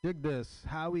 Dig this.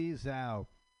 Howie Zhao.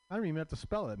 I don't even have to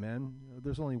spell it, man.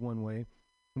 There's only one way.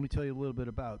 Let me tell you a little bit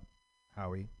about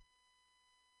Howie.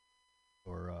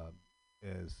 Or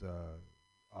as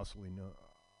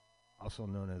also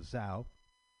known as Zhao.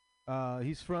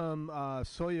 He's from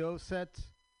Soyoset,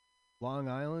 Long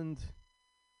Island.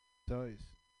 Soyoset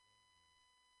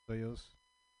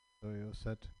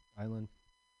Island.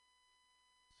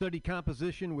 Studied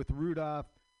composition with Rudolph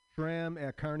Schramm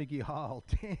at Carnegie Hall.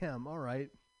 Damn, all right.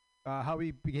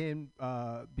 Howie began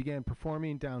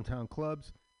performing downtown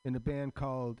clubs in a band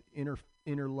called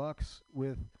Interlux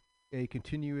with a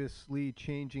continuously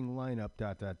changing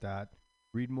lineup. ...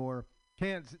 Read more.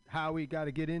 Can't, Howie, got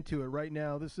to get into it right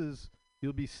now.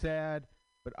 You'll be sad,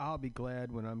 but I'll be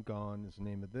glad when I'm gone is the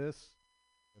name of this.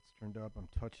 That's turned up. I'm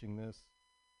touching this.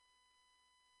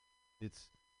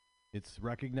 It's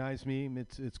recognized me.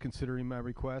 It's considering my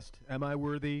request. Am I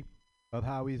worthy of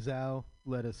Howie Zhao?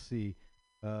 Let us see.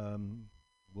 That's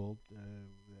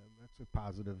a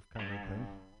positive kind of thing.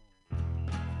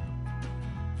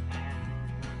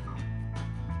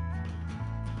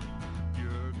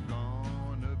 You're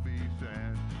gonna be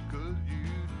sad 'cause you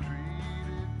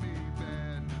treated me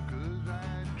bad 'cause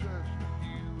I trust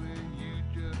you and you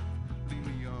just leave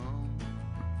me on.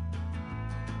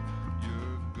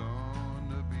 You're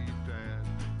gonna be sad,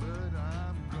 but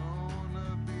I'm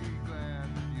gonna be glad.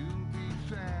 You'll be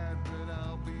sad, but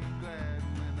I'll be glad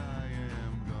when I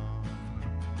am gone.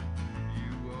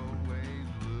 You always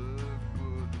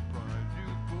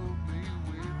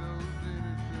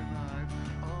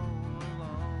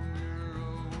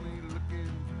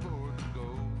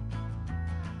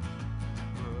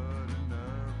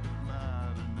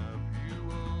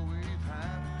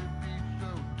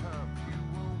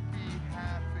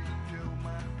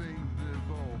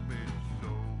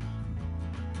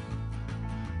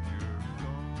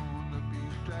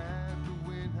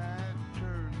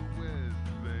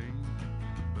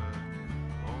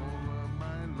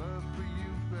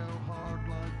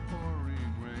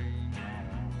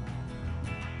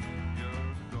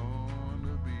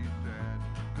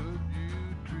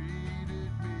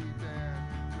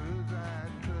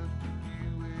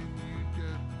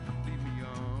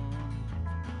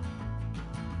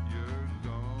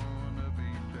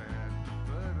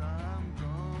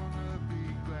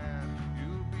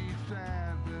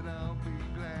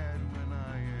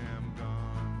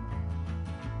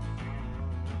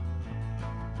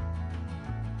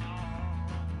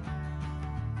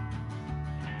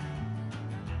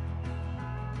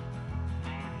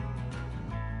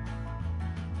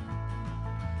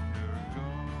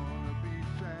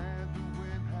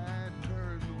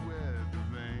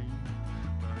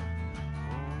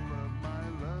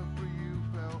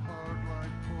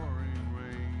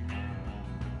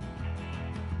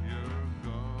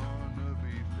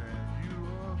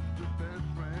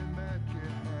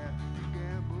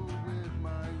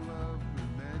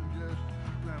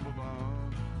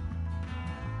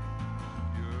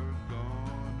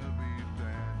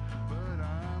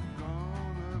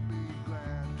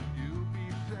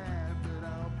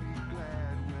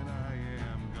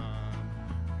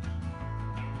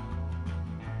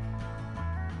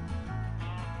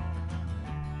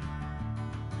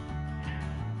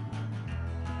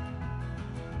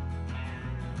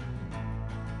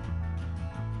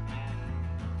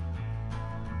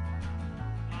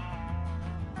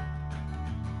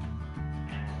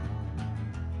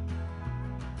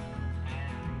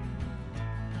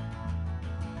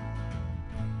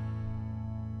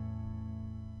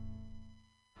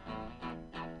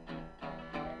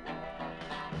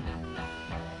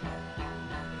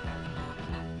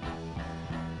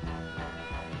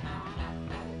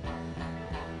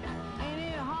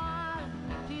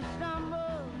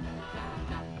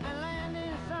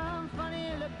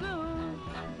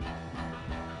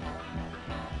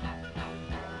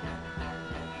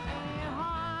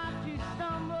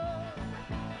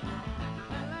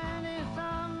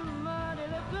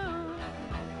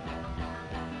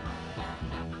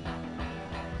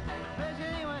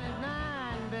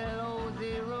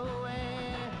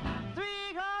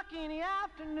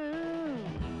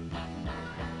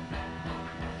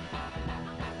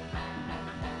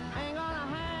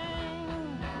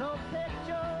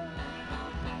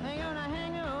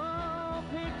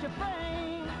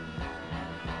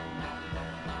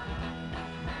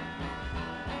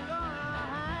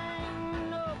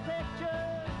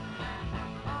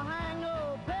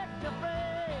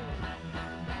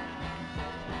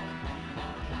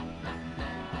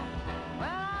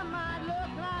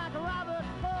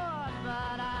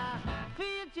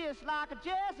just like a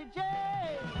Jesse J.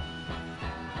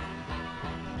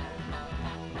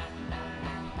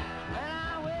 And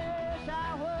I wish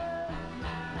I was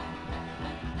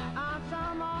on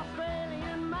some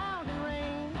Australian mountain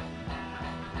range.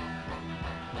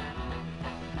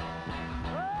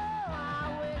 Oh,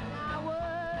 I wish I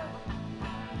was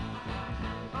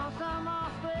on some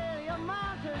Australian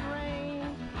mountain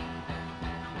range.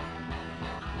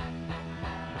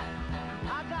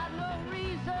 I got no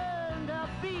reason to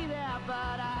be there,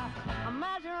 but I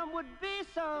imagine it would be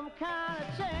some kind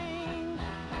of change.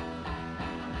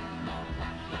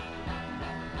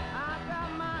 I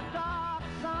got my dark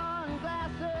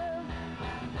sunglasses,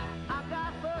 I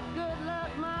got for good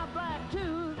luck my black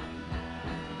tooth.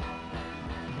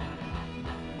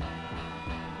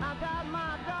 I got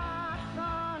my dark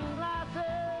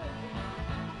sunglasses,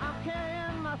 I'm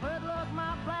carrying my good luck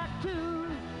my black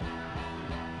tooth.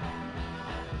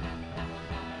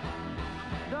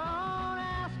 Don't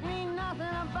ask me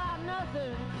nothing about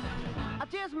nothing, I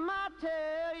just might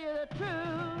tell you the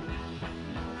truth.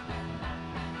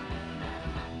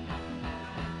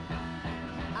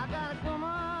 I got a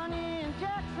woman in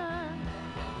Jackson,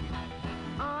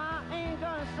 oh, I ain't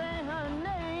gonna say her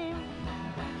name.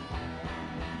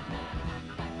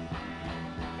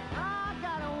 I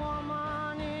got a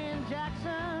woman in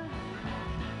Jackson,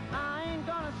 I ain't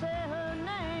gonna say her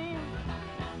name.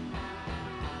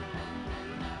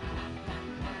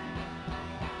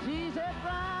 She's a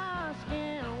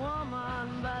brown-skinned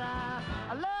woman, but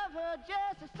I love her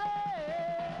just the same.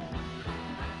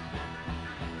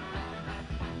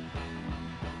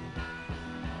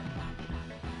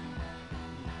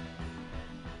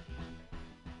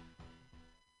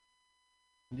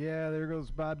 Yeah, there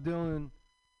goes Bob Dylan.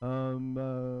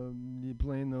 You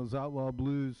playing those outlaw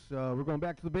blues. We're going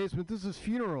back to the basement. This is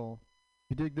Funeral.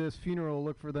 If you dig this, Funeral,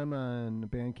 look for them on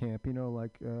Bandcamp, you know,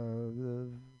 like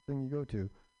the thing you go to.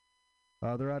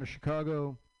 They're out of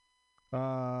Chicago.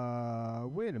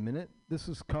 Wait a minute. This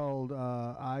is called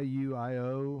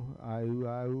IUIO,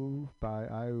 IUIO by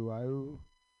IUIO.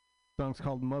 Song's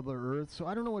called Mother Earth. So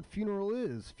I don't know what Funeral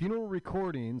is. Funeral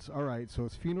Recordings. All right, so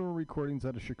it's Funeral Recordings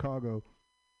out of Chicago.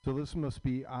 So this must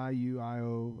be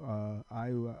IUIO.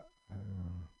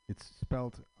 It's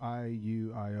spelled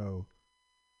IUIO.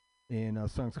 And a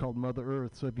song's called Mother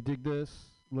Earth. So if you dig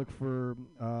this, look for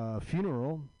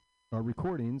Funeral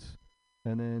Recordings,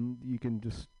 and then you can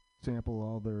just sample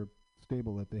all their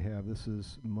stable that they have. This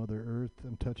is Mother Earth.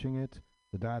 I'm touching it.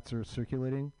 The dots are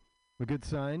circulating. A good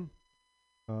sign.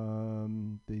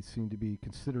 They seem to be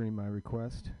considering my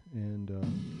request. And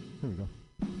here we go.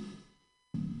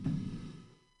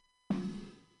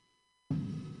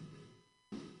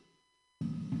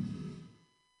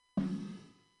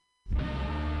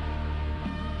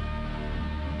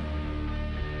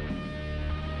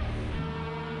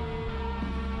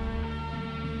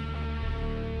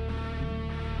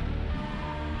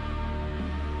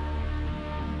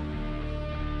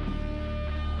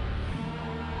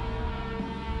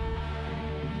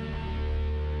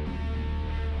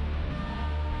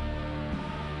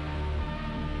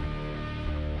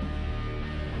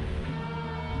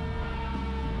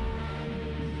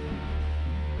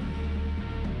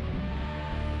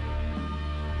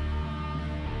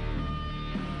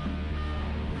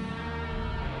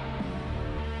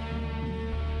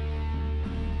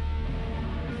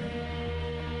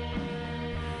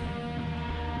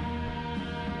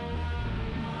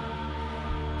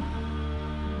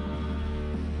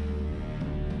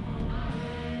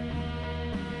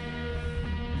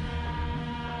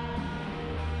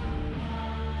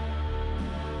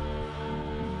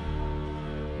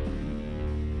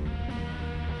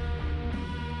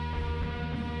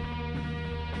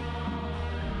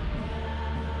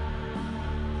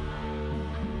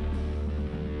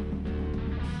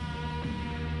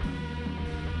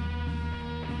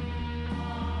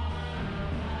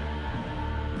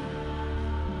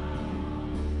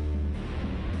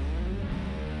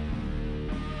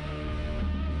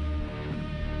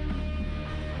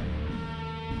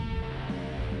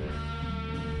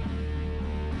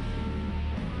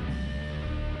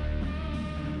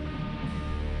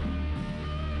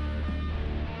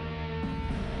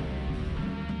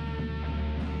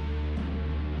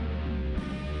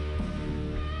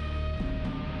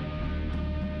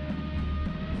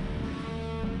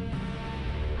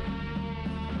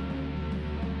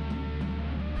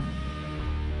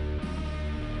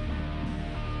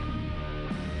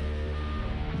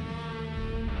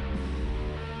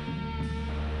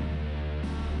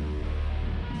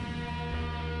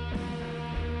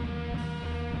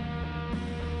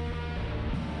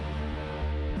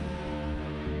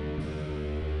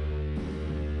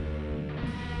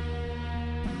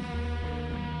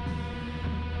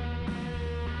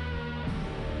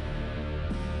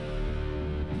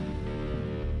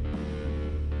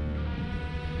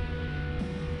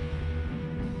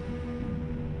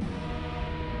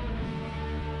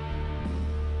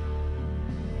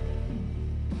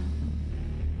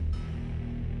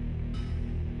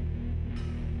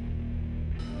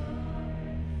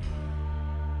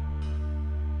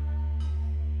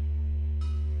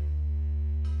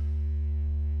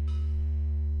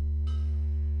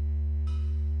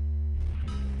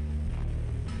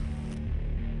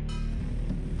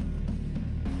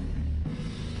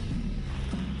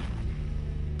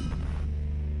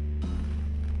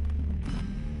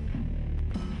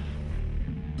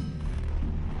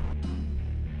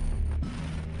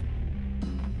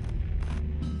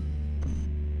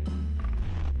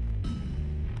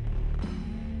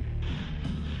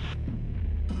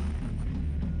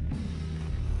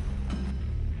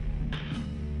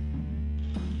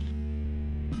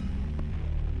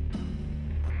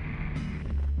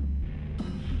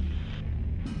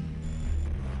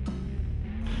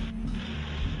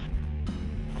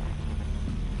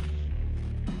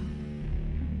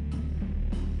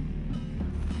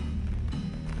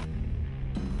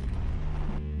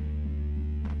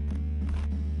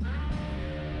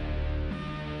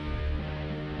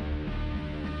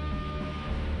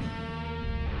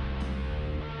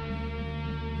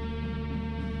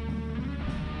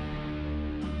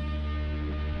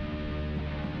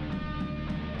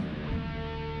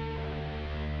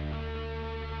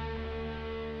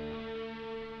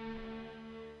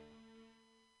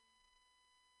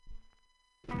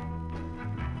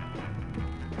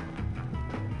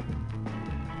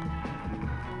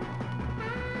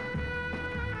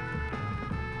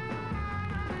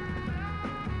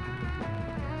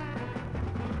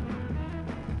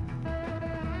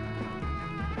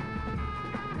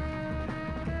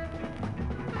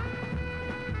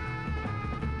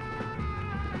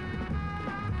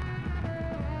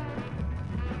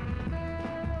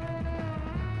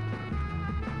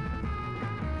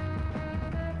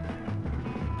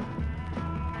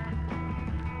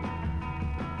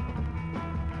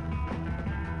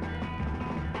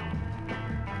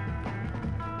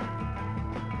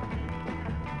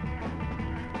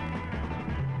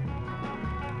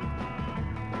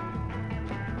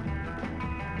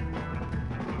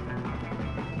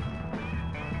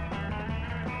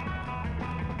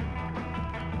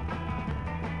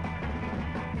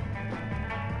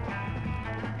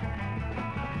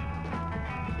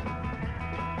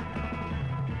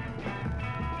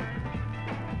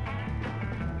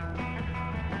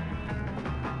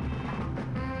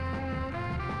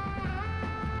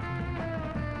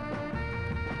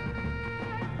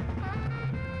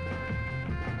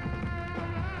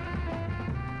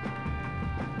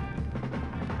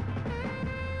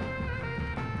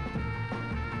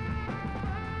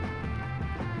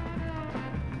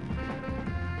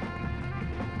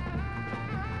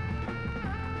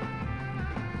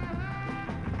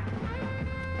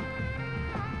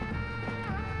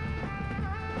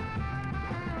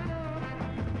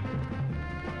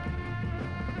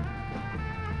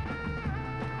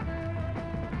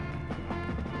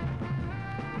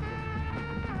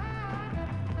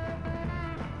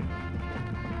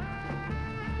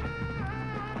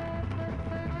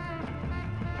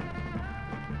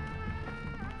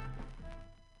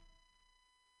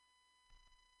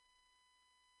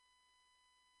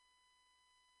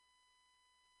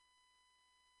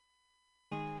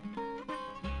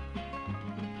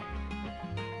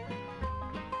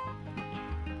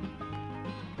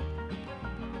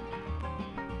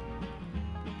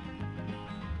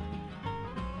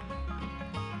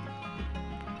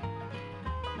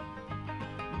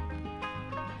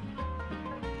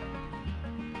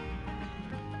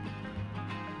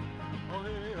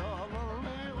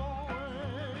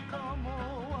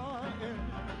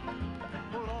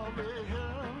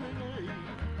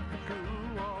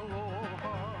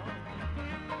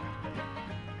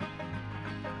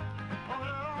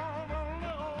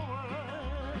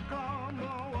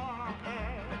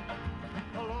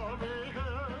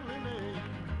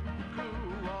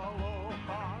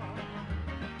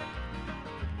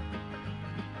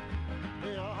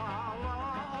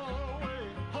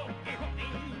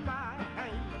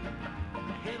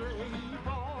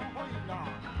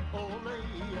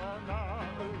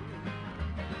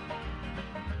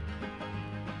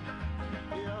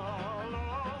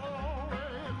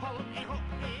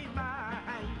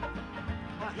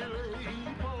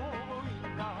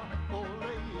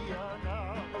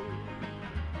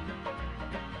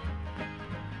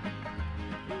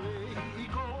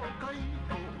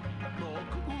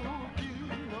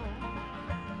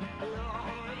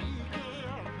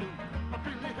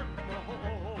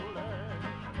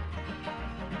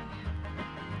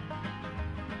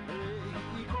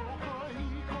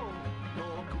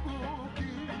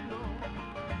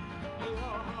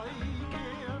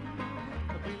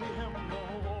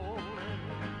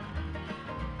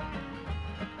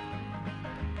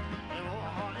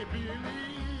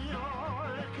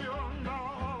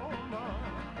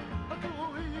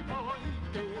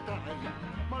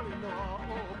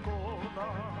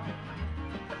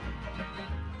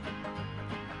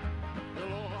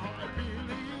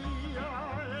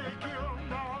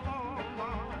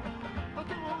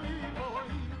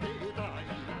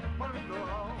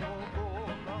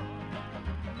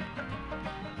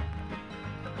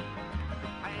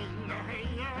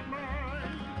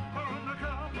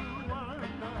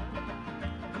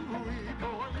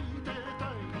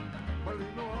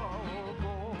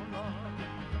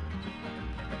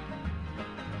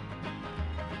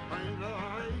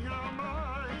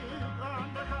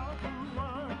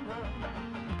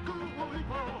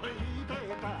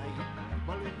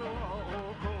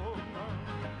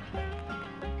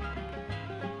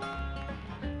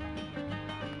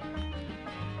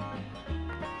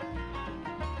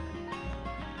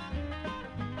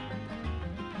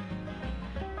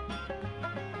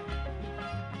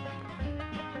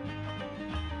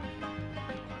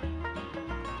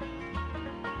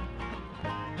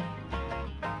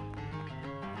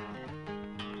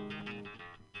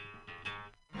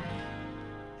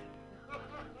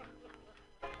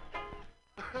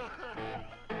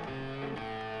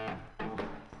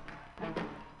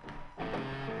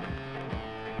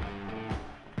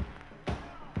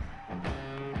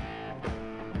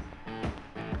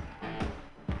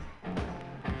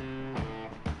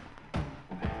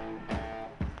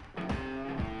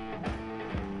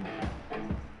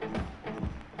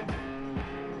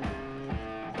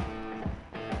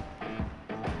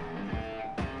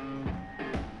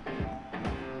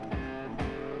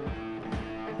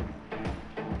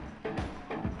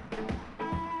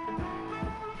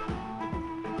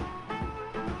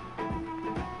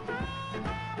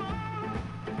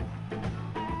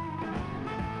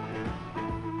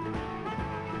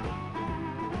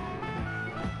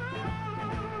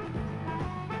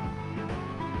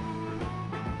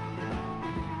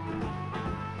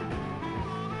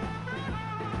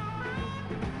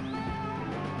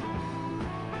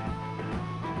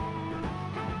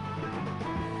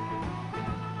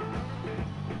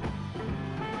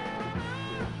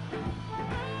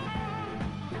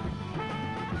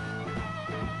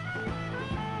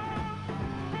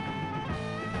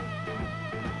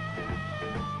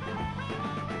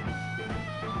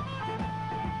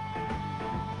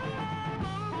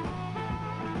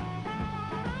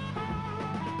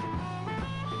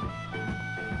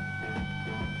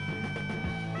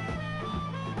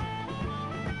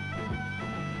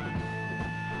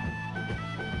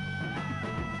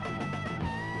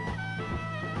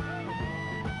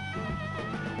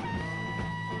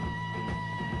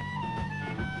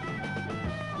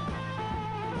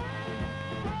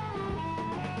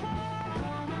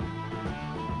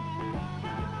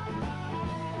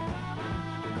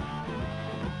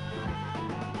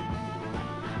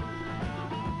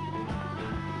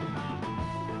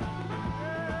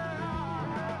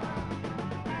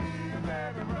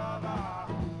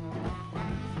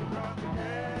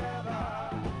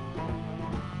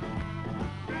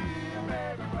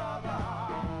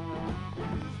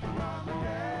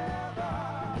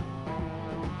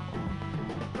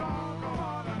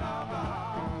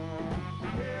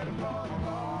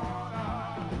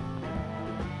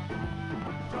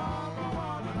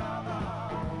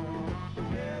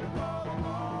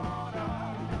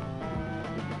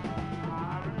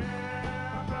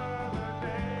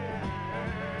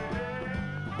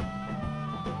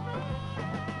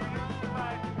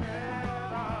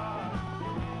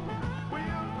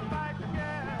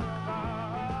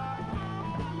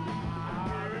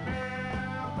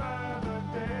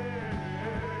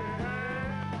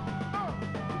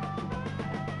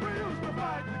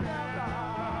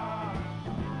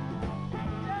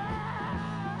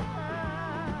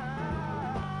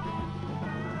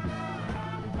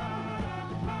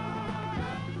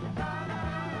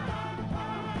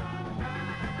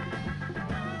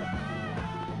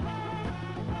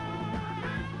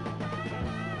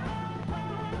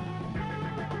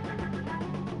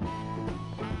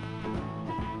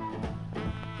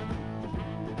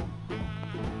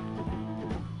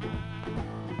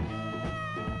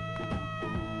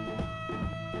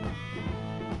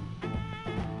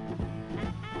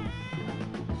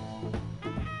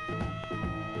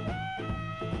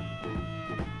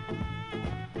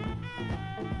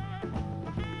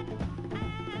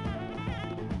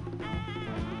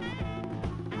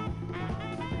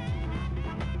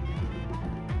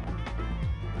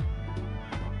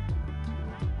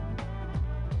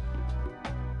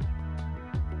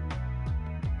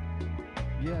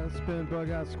 Yeah, it's been Bug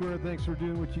Out Square. Thanks for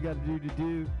doing what you got to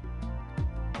do.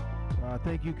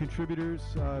 Thank you, contributors.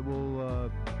 I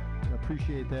will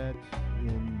appreciate that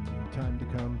in time to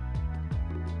come.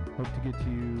 Hope to get to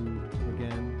you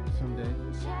again someday.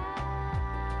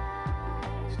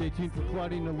 Stay tuned for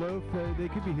Claudine the Loaf. They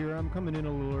could be here. I'm coming in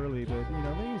a little early, but you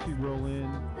know they usually roll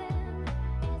in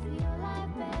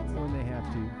when they have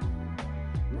to.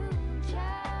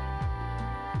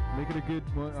 Make it a good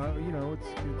one. You know,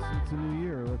 it's a new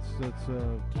year. Let's try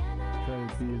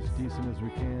to be as decent as we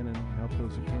can and help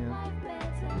those who can.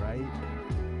 Right?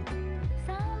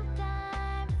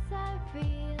 Sometimes I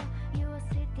feel you are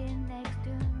sitting next to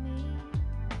me,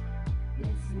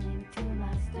 listening to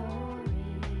my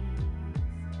stories.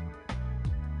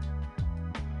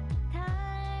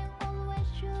 Time always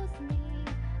shows me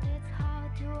it's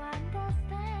hard to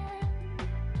understand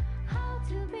how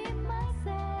to be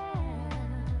myself,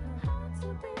 how to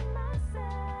be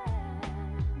myself.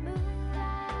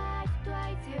 Moonlight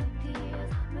dries your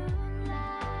tears,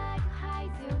 moonlight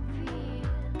hides your fears.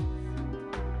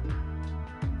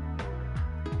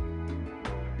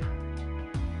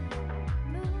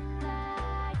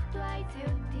 Moonlight dries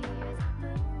your tears,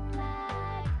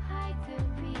 moonlight hides your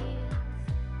fears.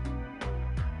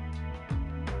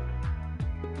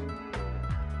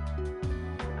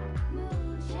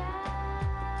 Moonshine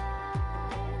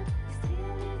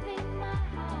still lives in my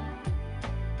heart.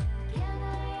 Can I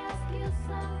ask you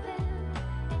something?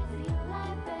 Is your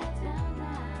life better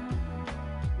now?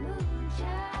 Moonshine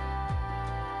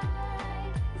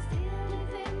still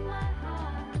lives in my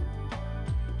heart.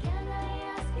 Can I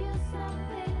ask you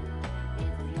something?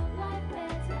 Is your life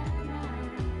better now?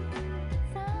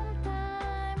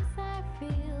 Sometimes I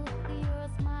feel you're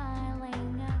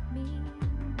smiling at me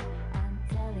and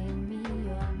telling me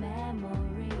your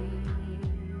memories.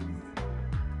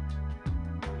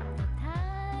 The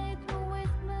tide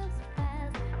always moves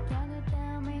fast. Can you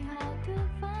tell me how to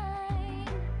find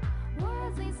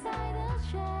words inside a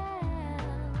shell?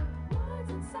 Words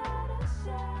inside a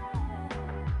shell.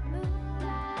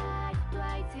 Moonlight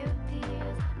dries your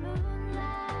tears.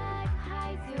 Moonlight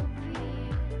hides your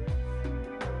fears.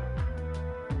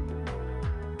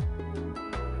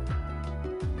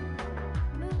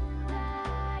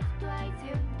 Moonlight dries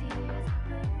your tears.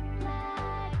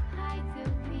 Moonlight hides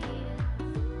your fears.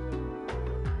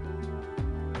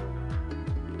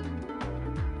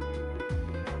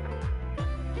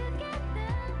 Come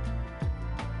together.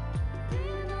 Do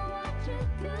you know what you're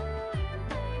doing,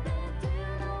 baby?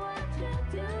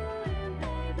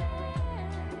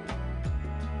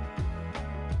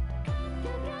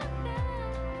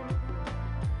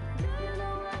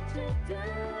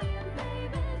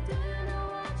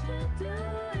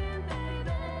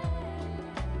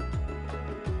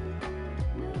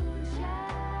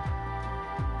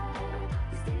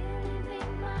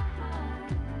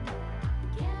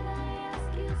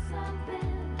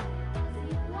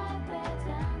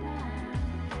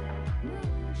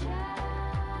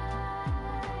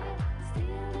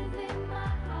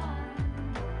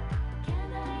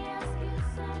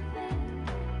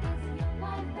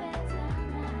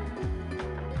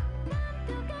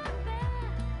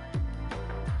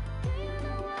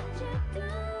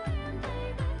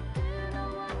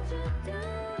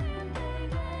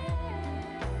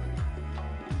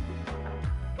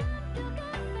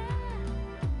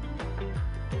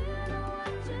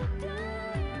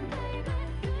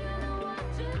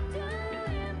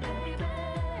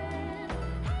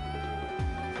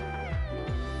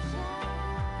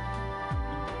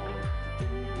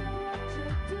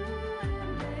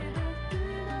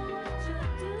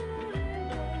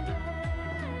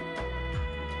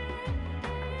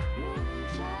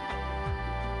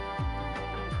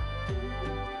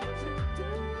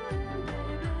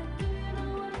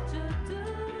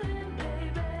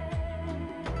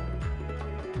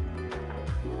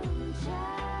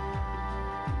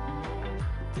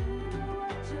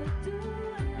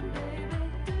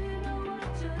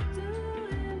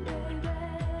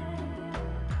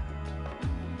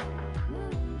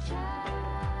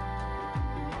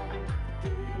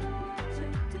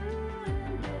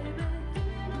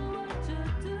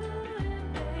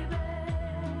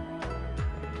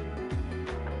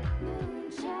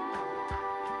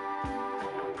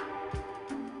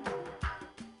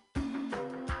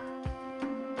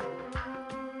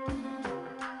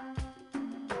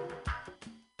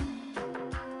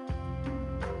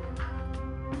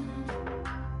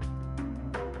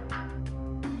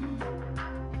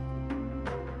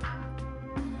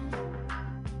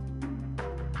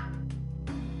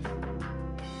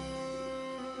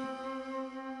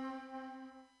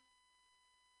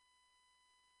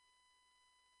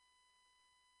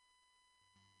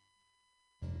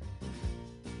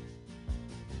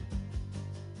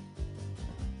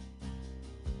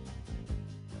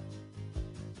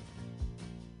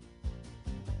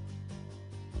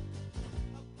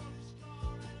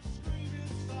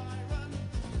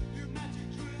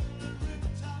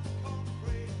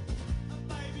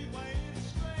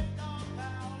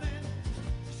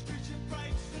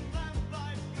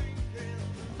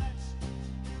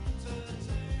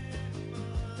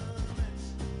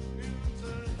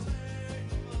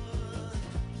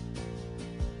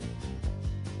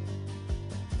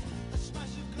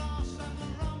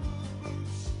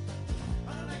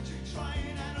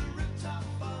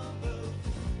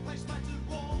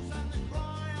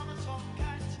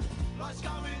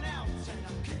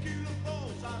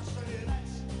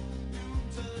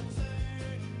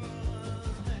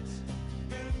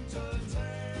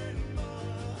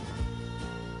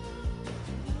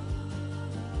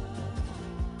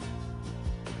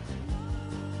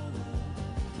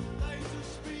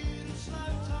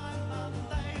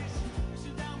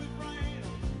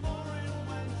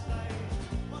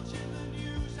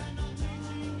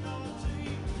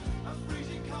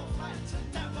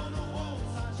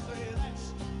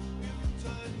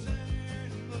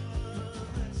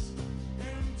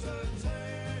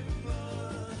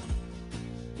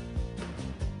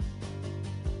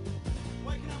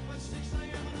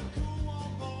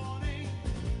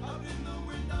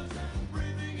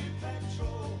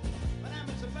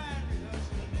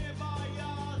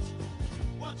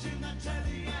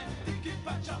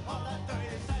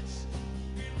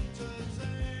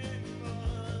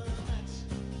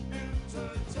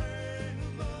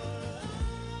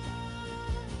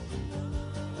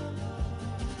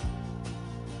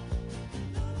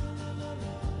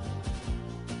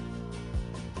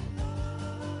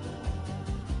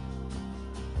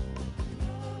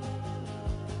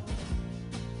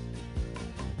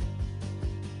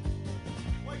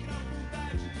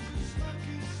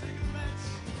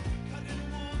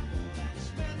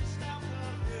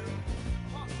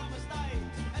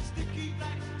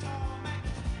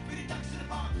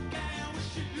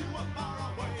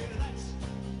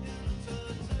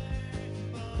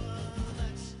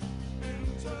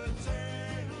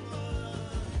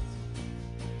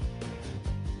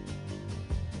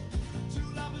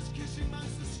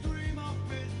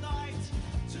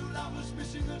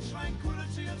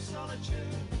 Tranquility of solitude,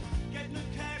 getting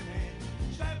a cab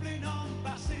in, travelling on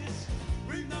buses,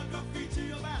 reading the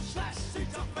graffiti about slash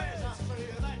six affairs. I say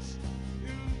that's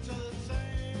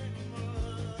entertainment,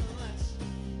 that's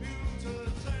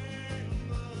entertainment.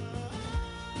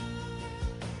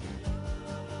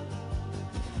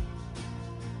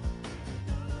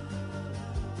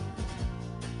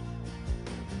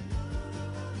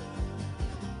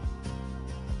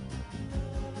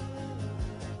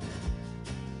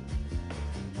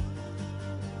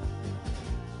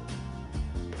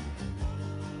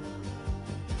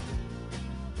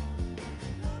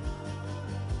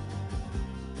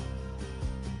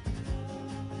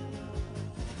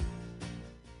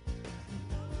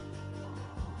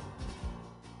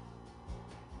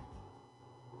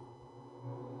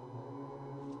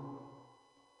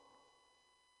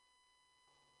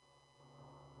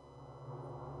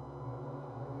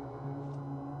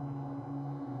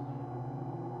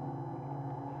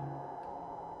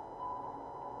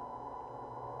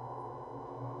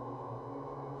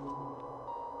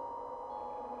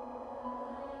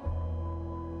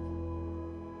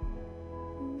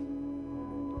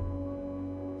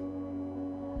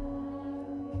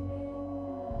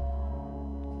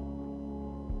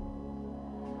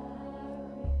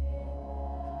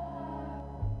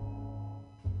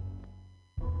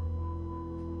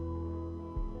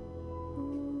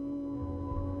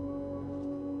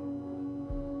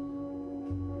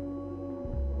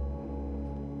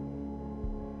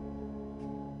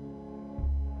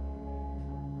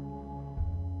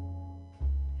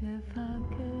 If I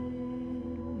gave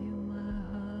you my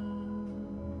heart,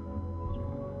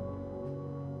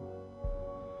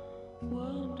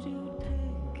 won't you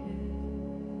take it?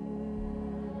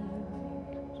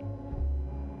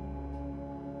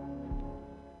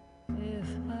 If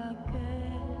I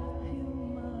gave you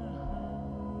my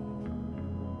heart,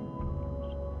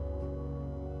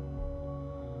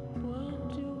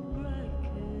 won't you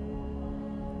break it?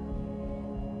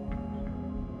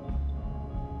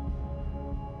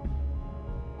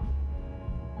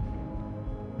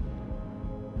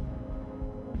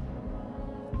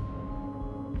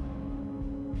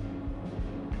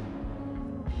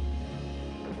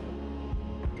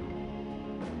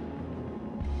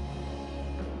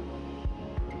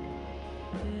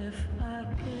 If I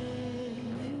gave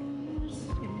you a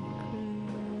secret,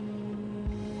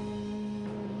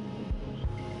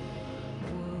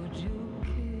 would you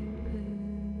keep it?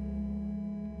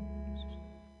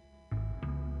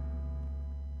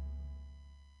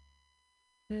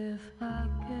 If I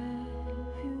gave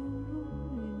you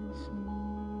a reason,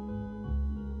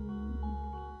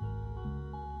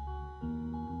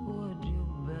 would you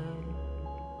beg?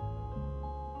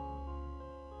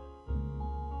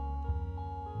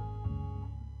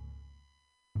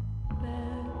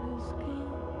 Beggars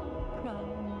can't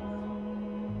problem.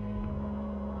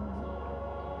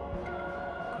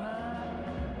 Cry,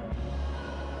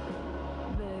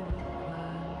 baby,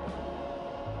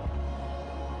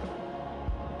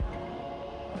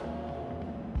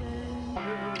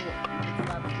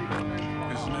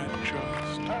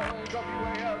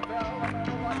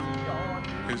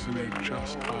 Isn't it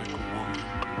just like a woman?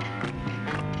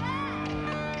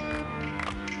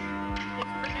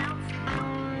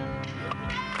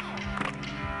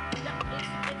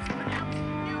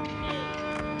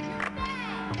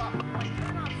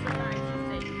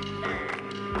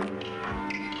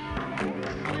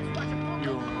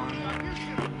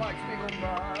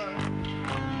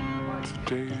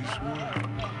 Day's work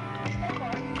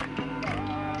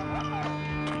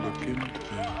to look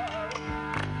into them.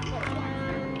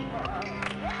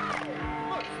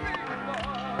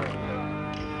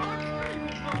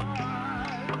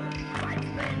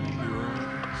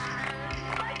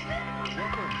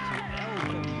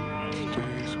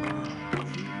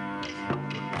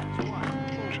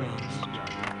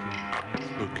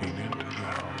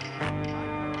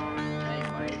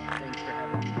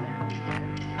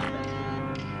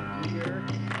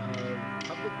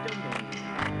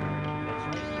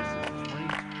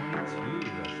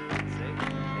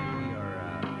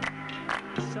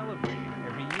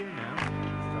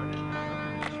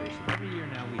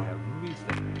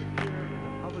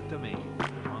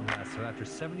 So after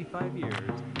 75 years,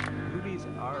 movies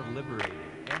are liberated.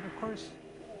 And of course,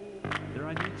 they're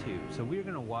on YouTube. So we're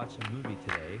going to watch a movie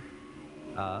today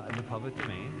in the public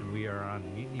domain. And we are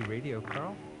on Mutiny Radio,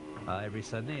 Carl, every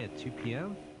Sunday at 2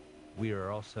 p.m. We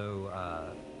are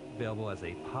also available as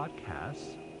a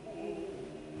podcast.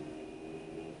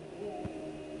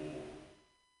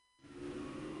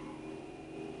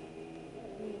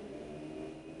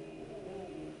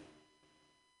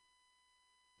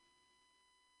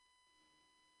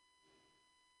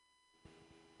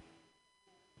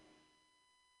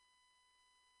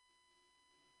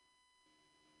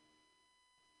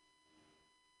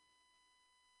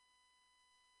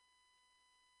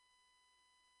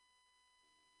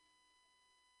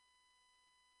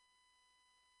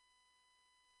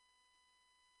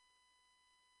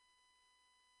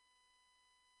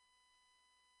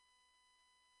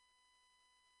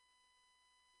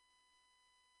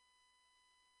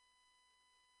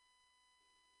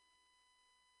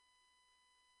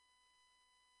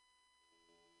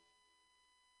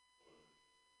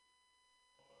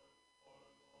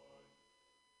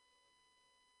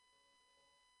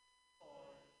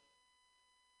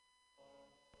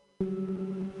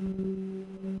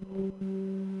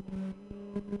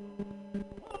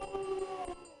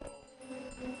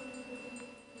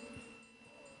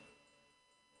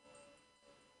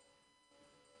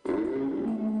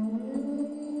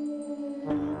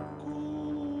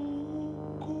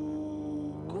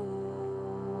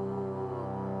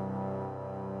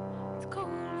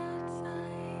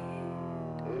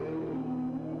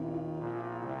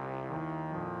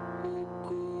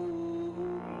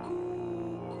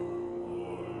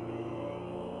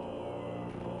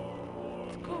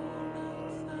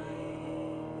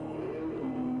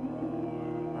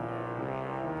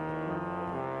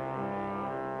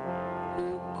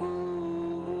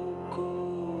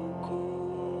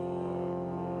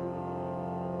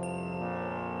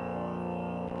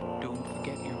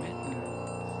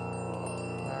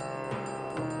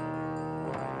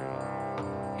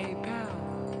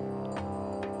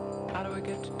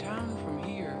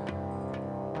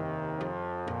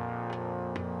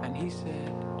 He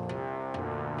said,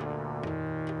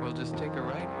 we'll just take a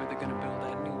right where they're gonna build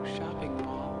that new shopping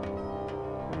mall.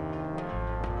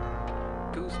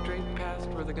 Go straight past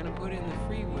where they're gonna put in the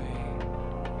freeway.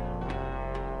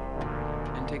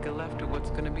 And take a left at what's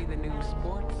gonna be the new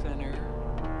sports center.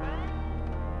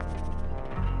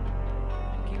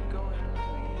 And keep going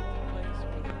until you hit the place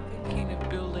where they're thinking of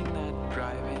building that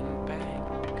drive-in bank.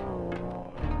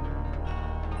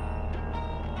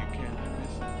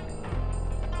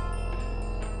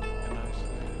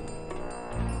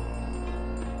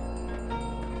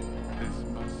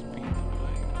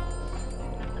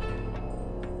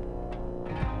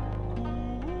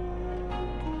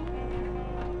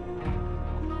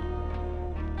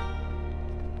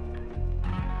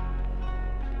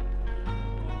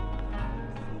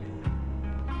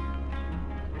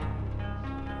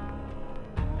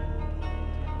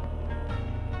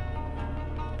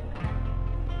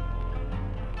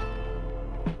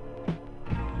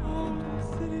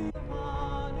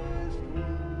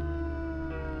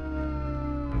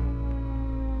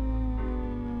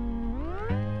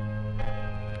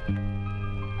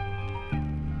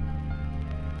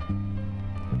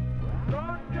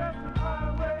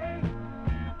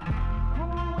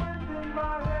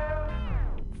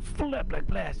 Up like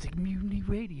plastic, Mutiny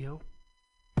Radio.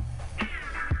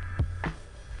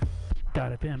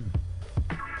 .fm.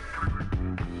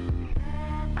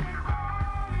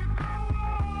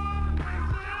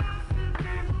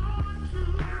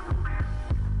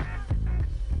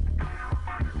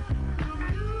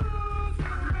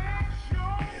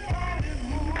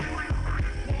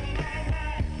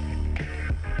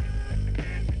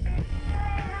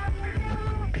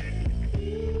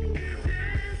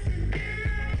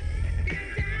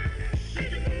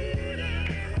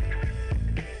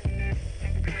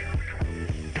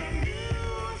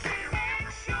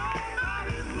 Show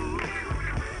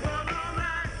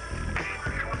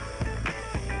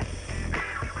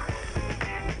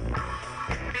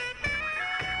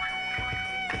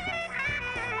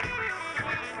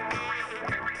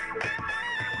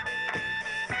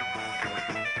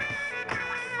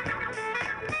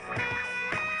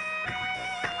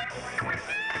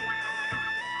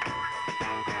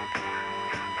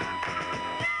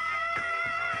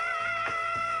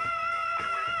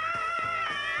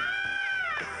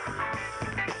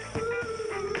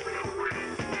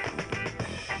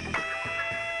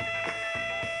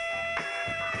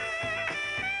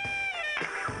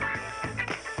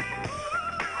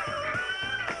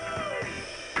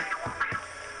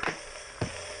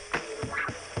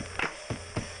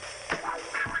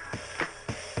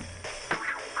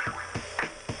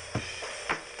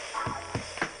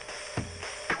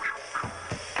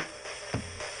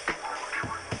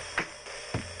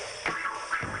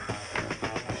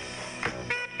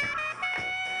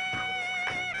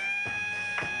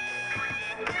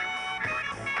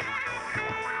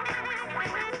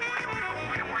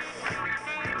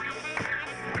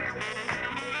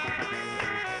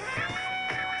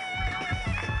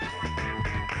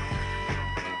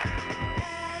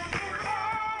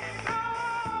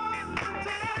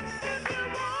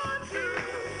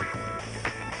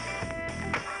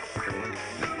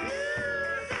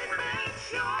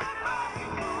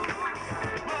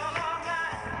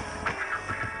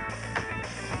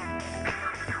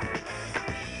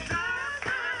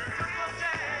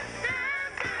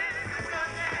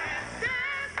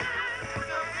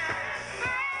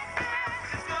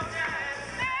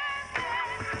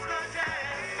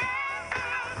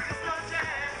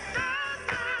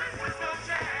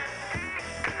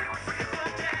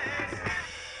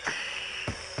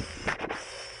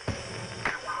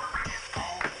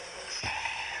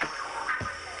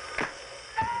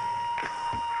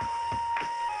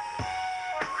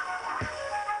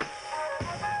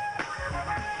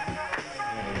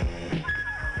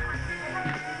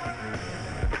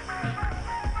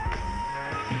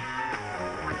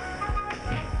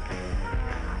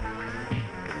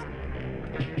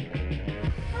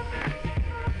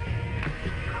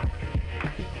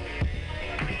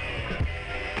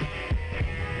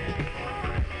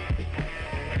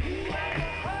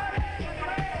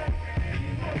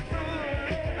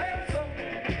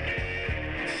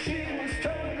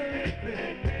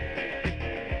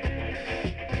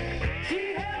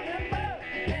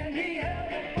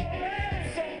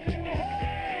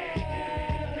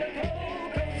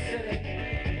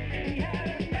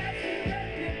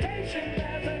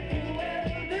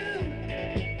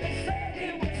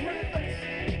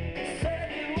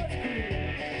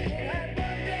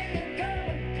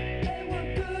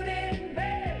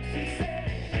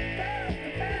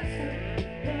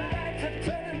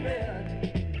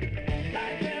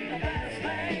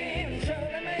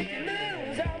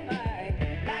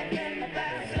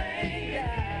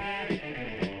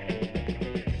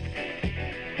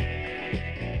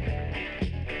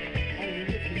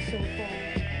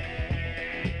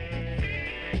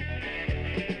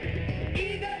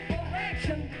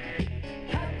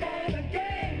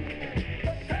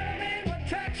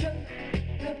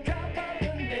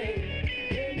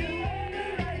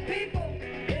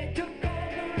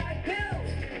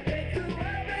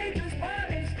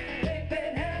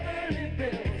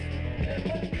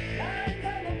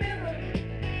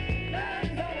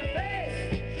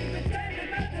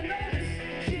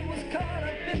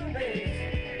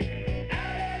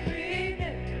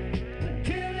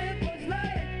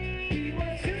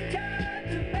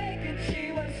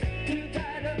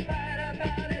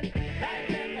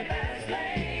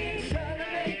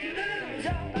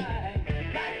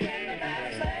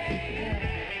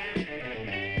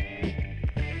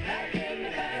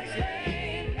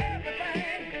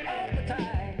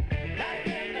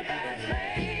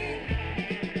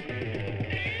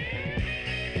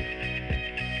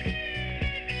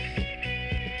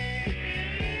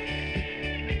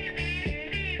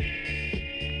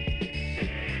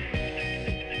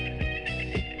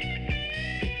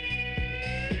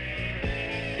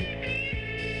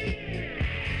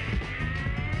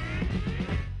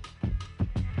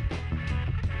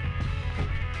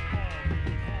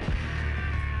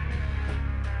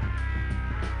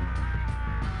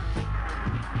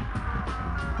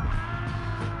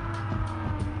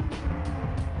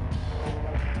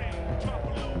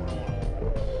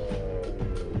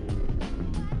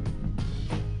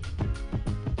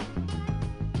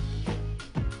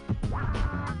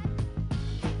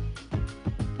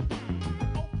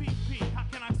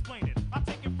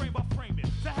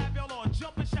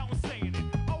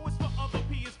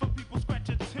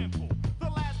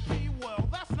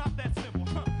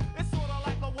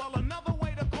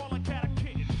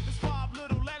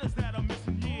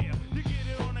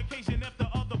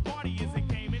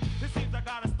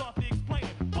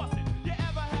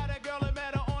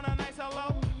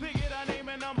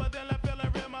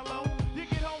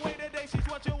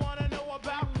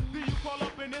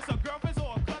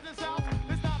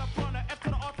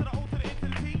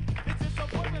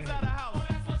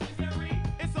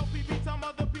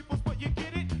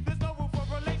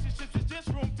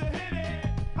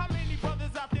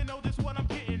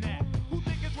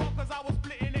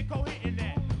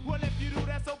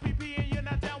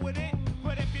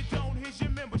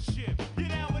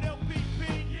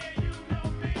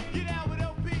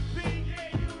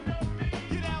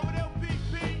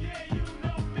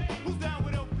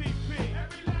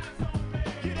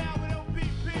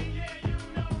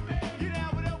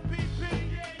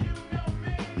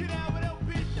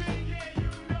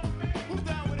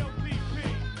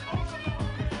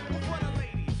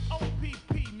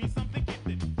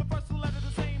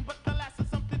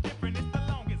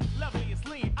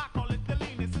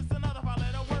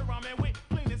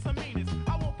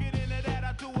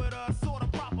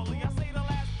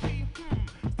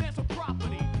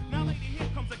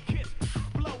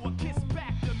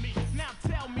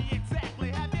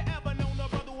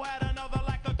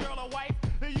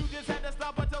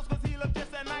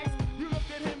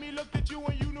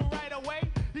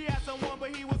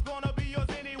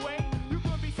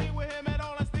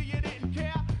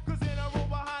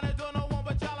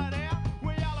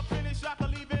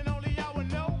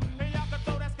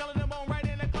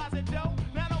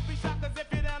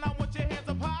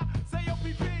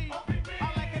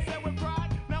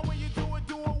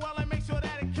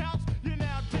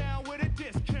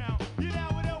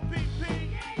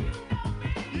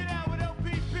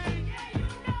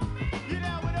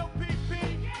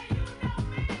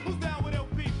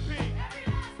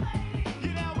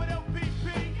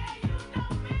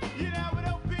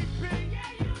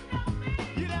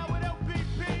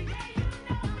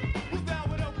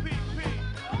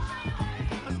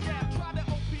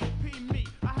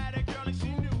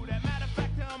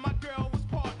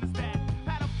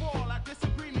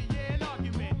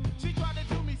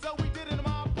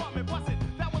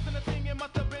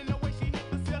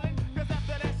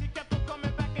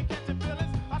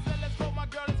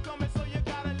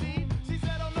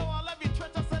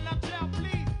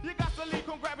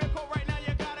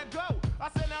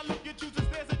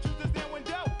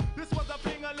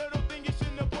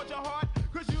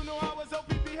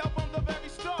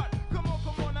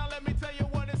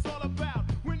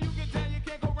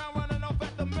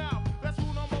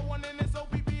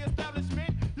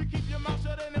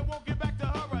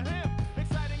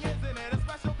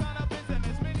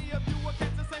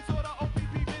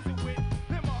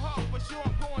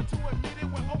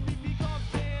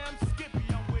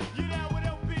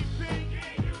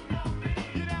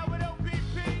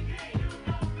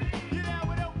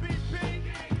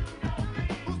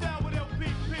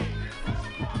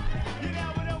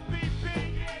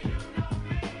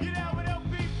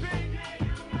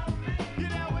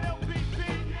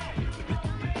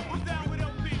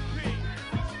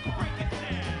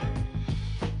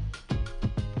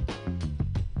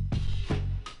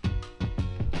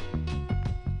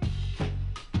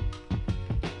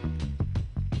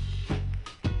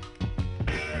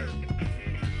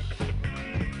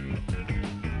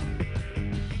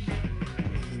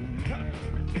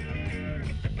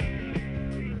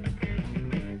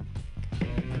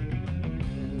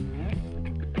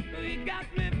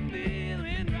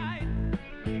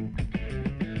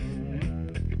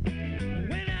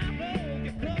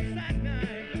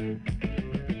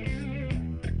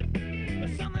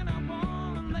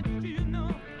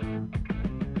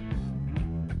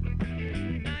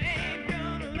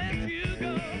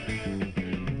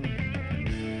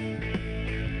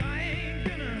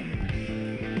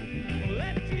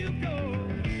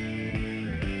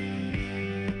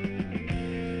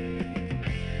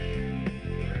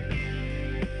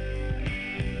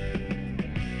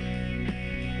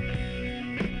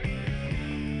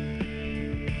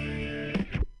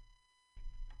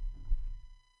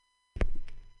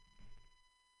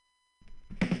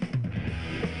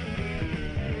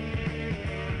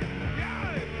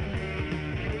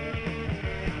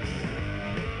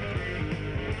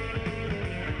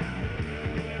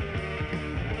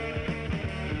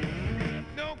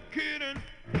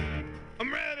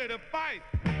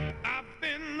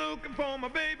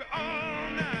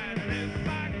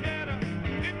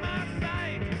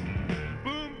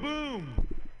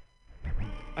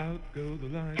out go the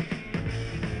lights.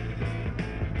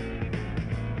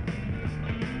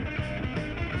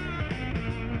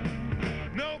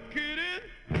 No kidding,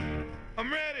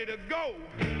 I'm ready to go.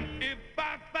 If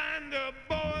I find a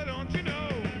boy, don't you know?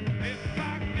 If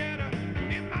I get her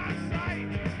in my sight,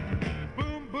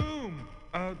 boom, boom,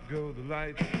 out go the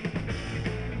lights.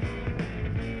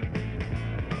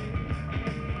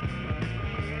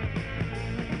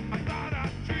 I thought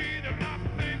I'd treat her my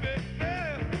baby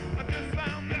fair. I just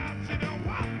found out she don't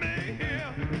want me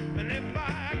here. And if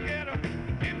I get her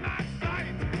in my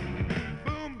sight,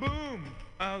 boom, boom,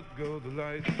 out go the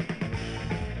lights.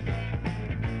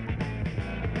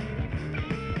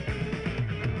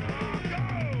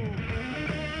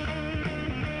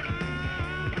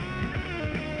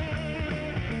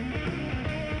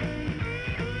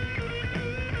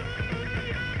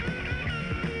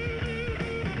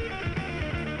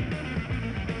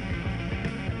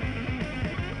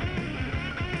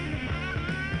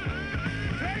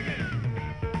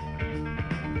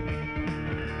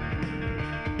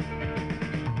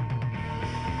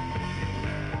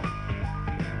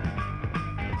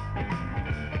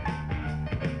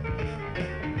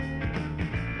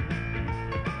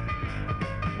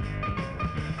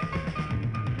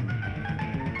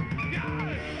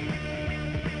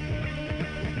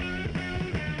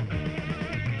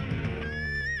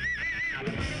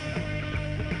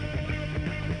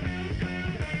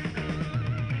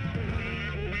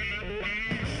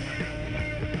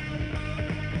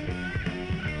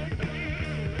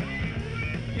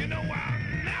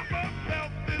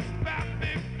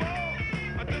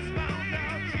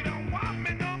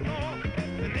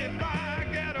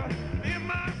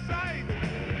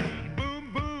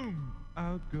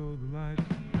 Go the lights.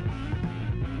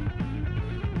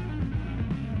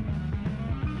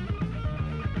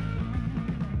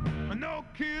 No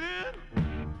kidding,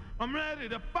 I'm ready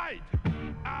to fight.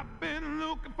 I've been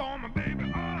looking for my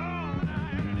baby all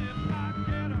night. And if I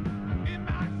get her in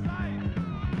my sight,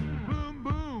 boom,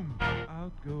 boom,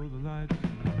 out go the lights.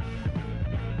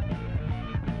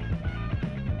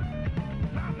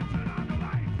 Time to turn on the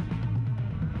lights.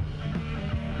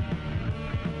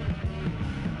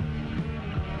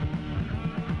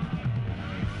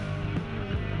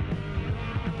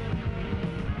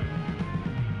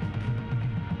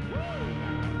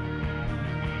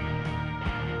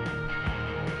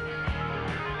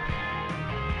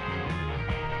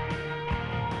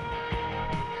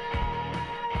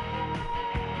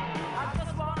 I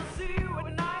just wanna see you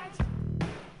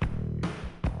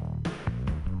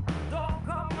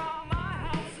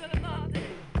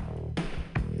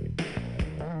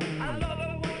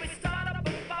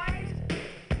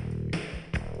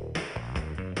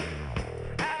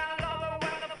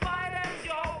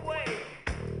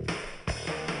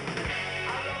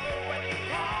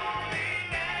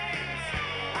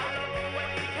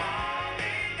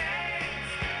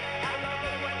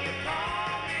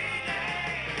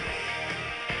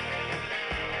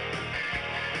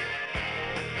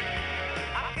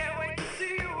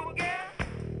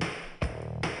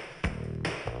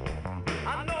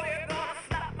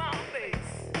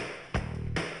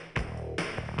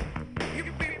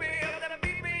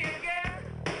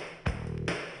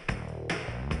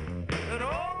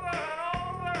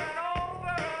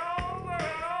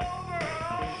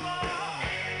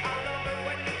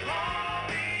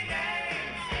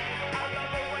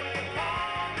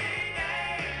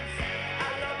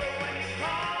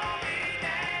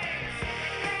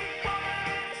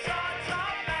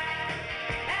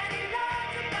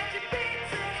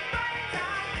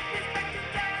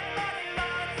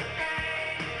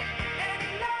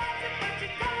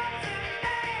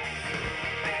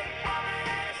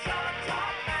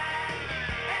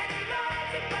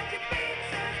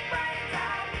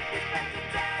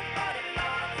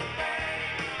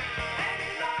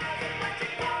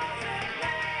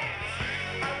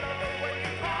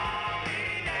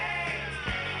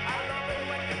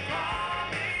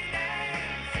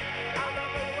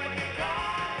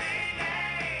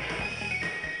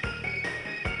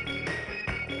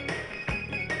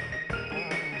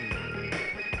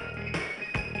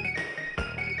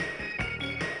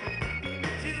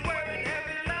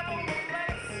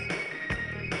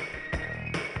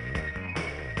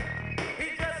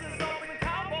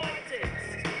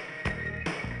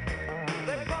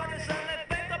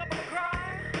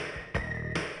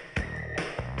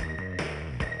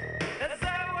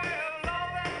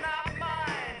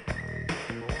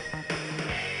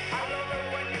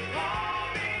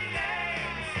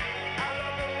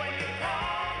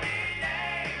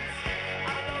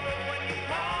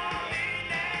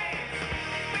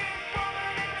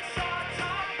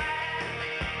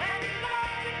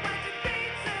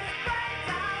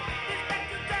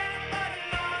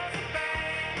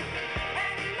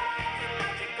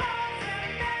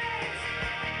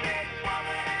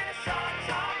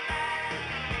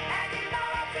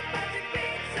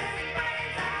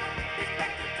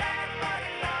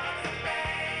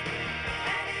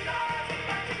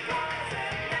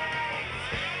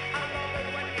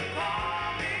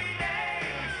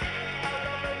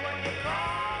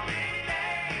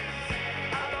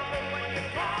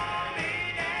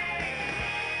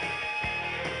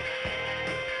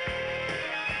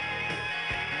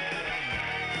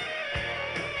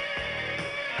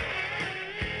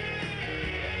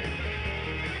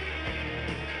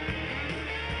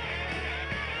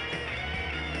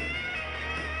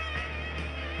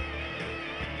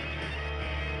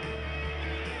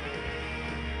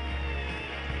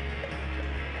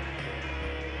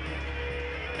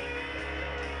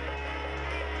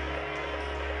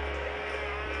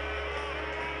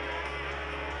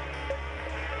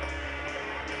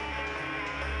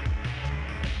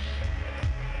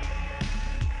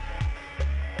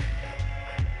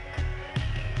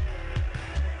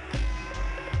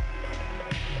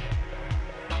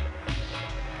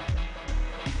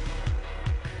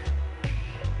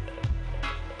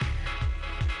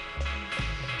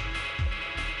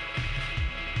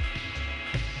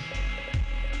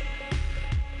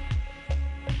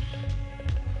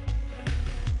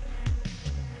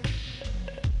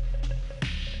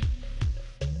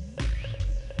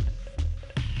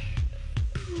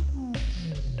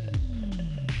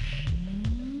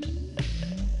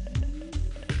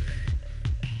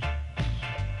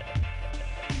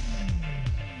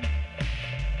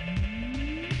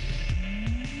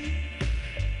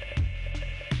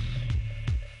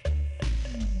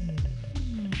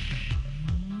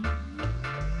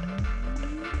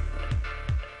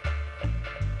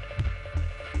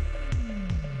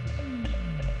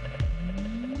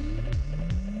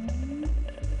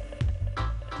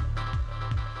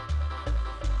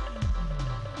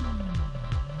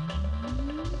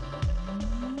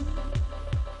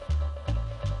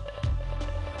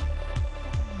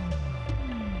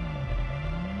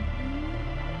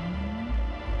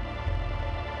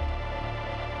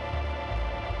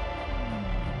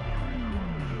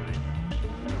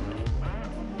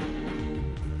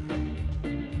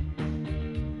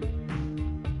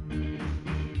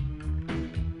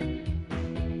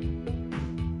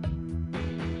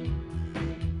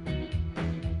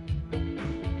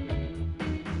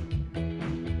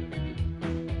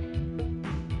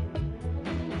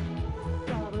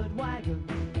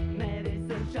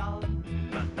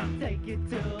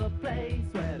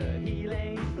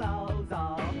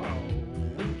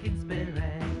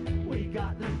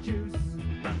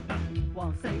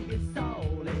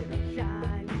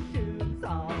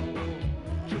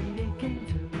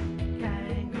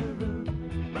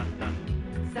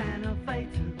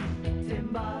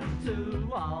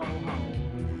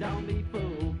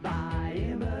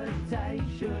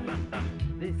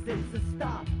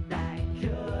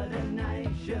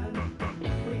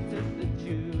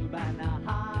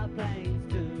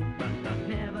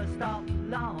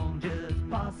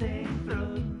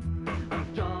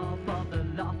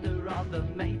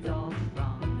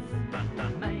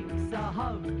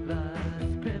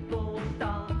Last crippled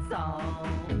dance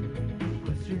song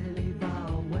was really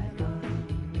foul weather.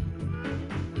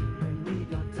 When we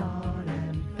got tarred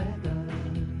and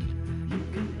feathered, you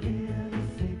could hear the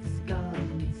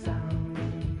six-gun sound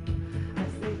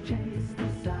as they chased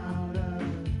us out of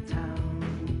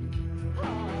town.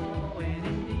 Oh, in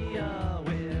India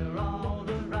we're all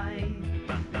the rage.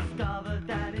 Discovered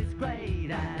that it's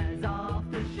great as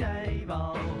aftershave.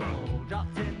 Oh,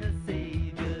 dropped in the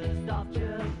sea just off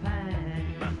Japan.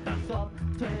 Swapped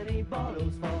 20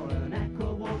 bottles for an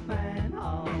aqua walk ban.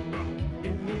 Oh,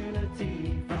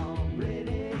 immunity from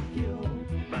ridicule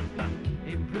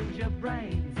improves your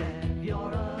brains and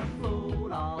you're a fool.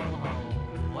 Oh,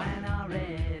 when I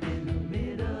read in the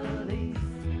Middle East,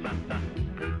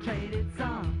 they traded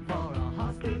some for a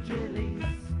hostage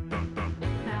release.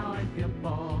 Now if you're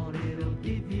bored, it'll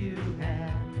give you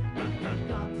hair. If you've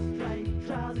got straight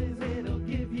trousers, it'll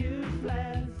give you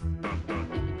flares.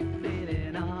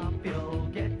 Feeling up, you'll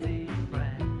get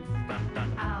depressed.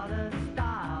 Out of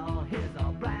style, here's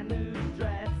a brand new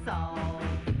dress. Oh,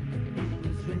 it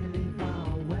was really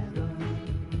foul weather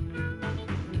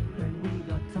when we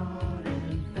got tarred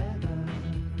and feathered.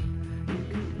 You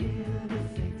could hear the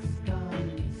six-gun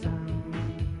sound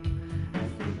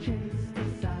as they chased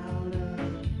us out of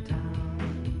town.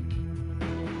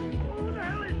 Who the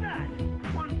hell is that?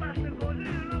 One bastard goes in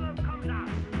and another comes out.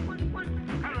 What?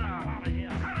 Cut it out of here.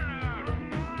 Cut it out.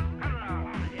 Cut it out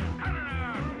of here. Cut it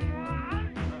out.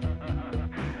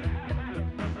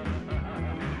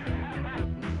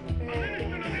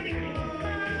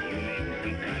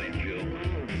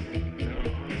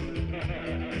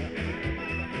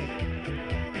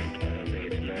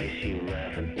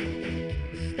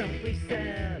 Stuff we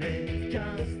sell